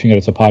start publishing it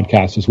as a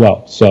podcast as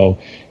well. So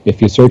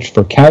if you search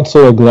for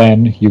Councillor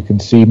Glenn, you can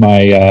see you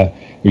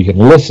can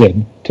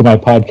listen to my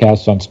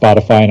podcast on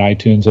Spotify and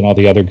iTunes and all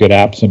the other good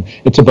apps. And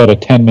it's about a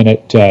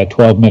 10-minute,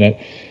 12-minute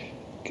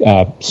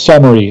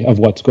summary of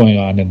what's going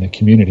on in the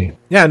community.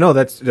 Yeah, no,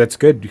 that's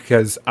good,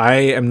 because I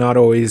am not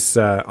always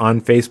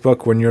on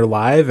Facebook when you're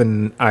live,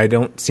 and I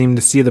don't seem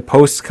to see the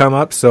posts come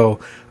up. So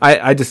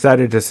I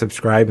decided to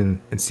subscribe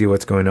and see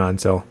what's going on.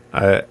 So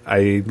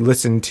I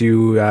listened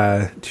to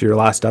your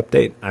last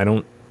update. I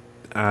don't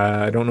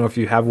know if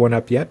you have one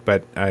up yet,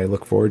 but I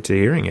look forward to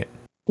hearing it.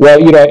 Well,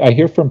 I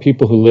hear from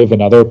people who live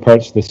in other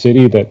parts of the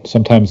city that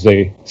sometimes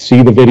they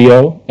see the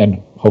video,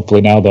 and hopefully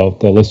now they'll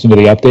listen to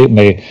the update, and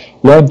they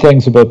learn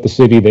things about the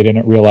city they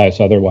didn't realize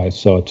otherwise.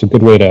 So it's a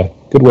good way to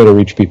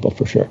reach people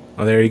for sure.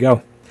 Oh, there you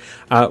go.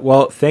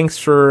 Well, thanks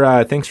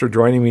for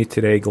joining me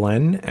today,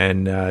 Glenn,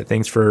 and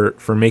thanks for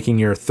making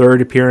your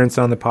third appearance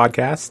on the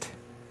podcast.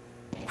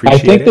 I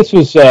think this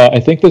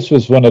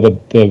was one of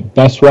the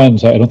best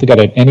runs. I don't think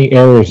I had any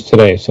errors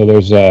today. So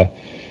there's a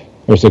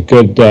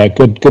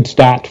good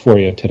stat for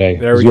you today.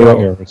 There we Zero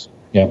go. Errors.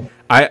 Yeah.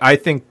 I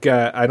think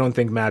I don't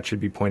think Matt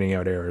should be pointing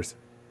out errors.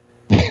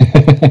 All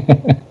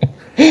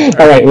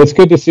right. Well, it's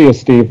good to see you,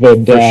 Steve.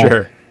 And, for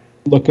sure.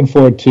 Looking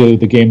forward to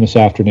the game this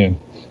afternoon.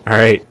 All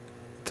right.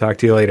 Talk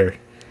to you later.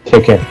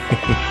 Take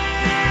care.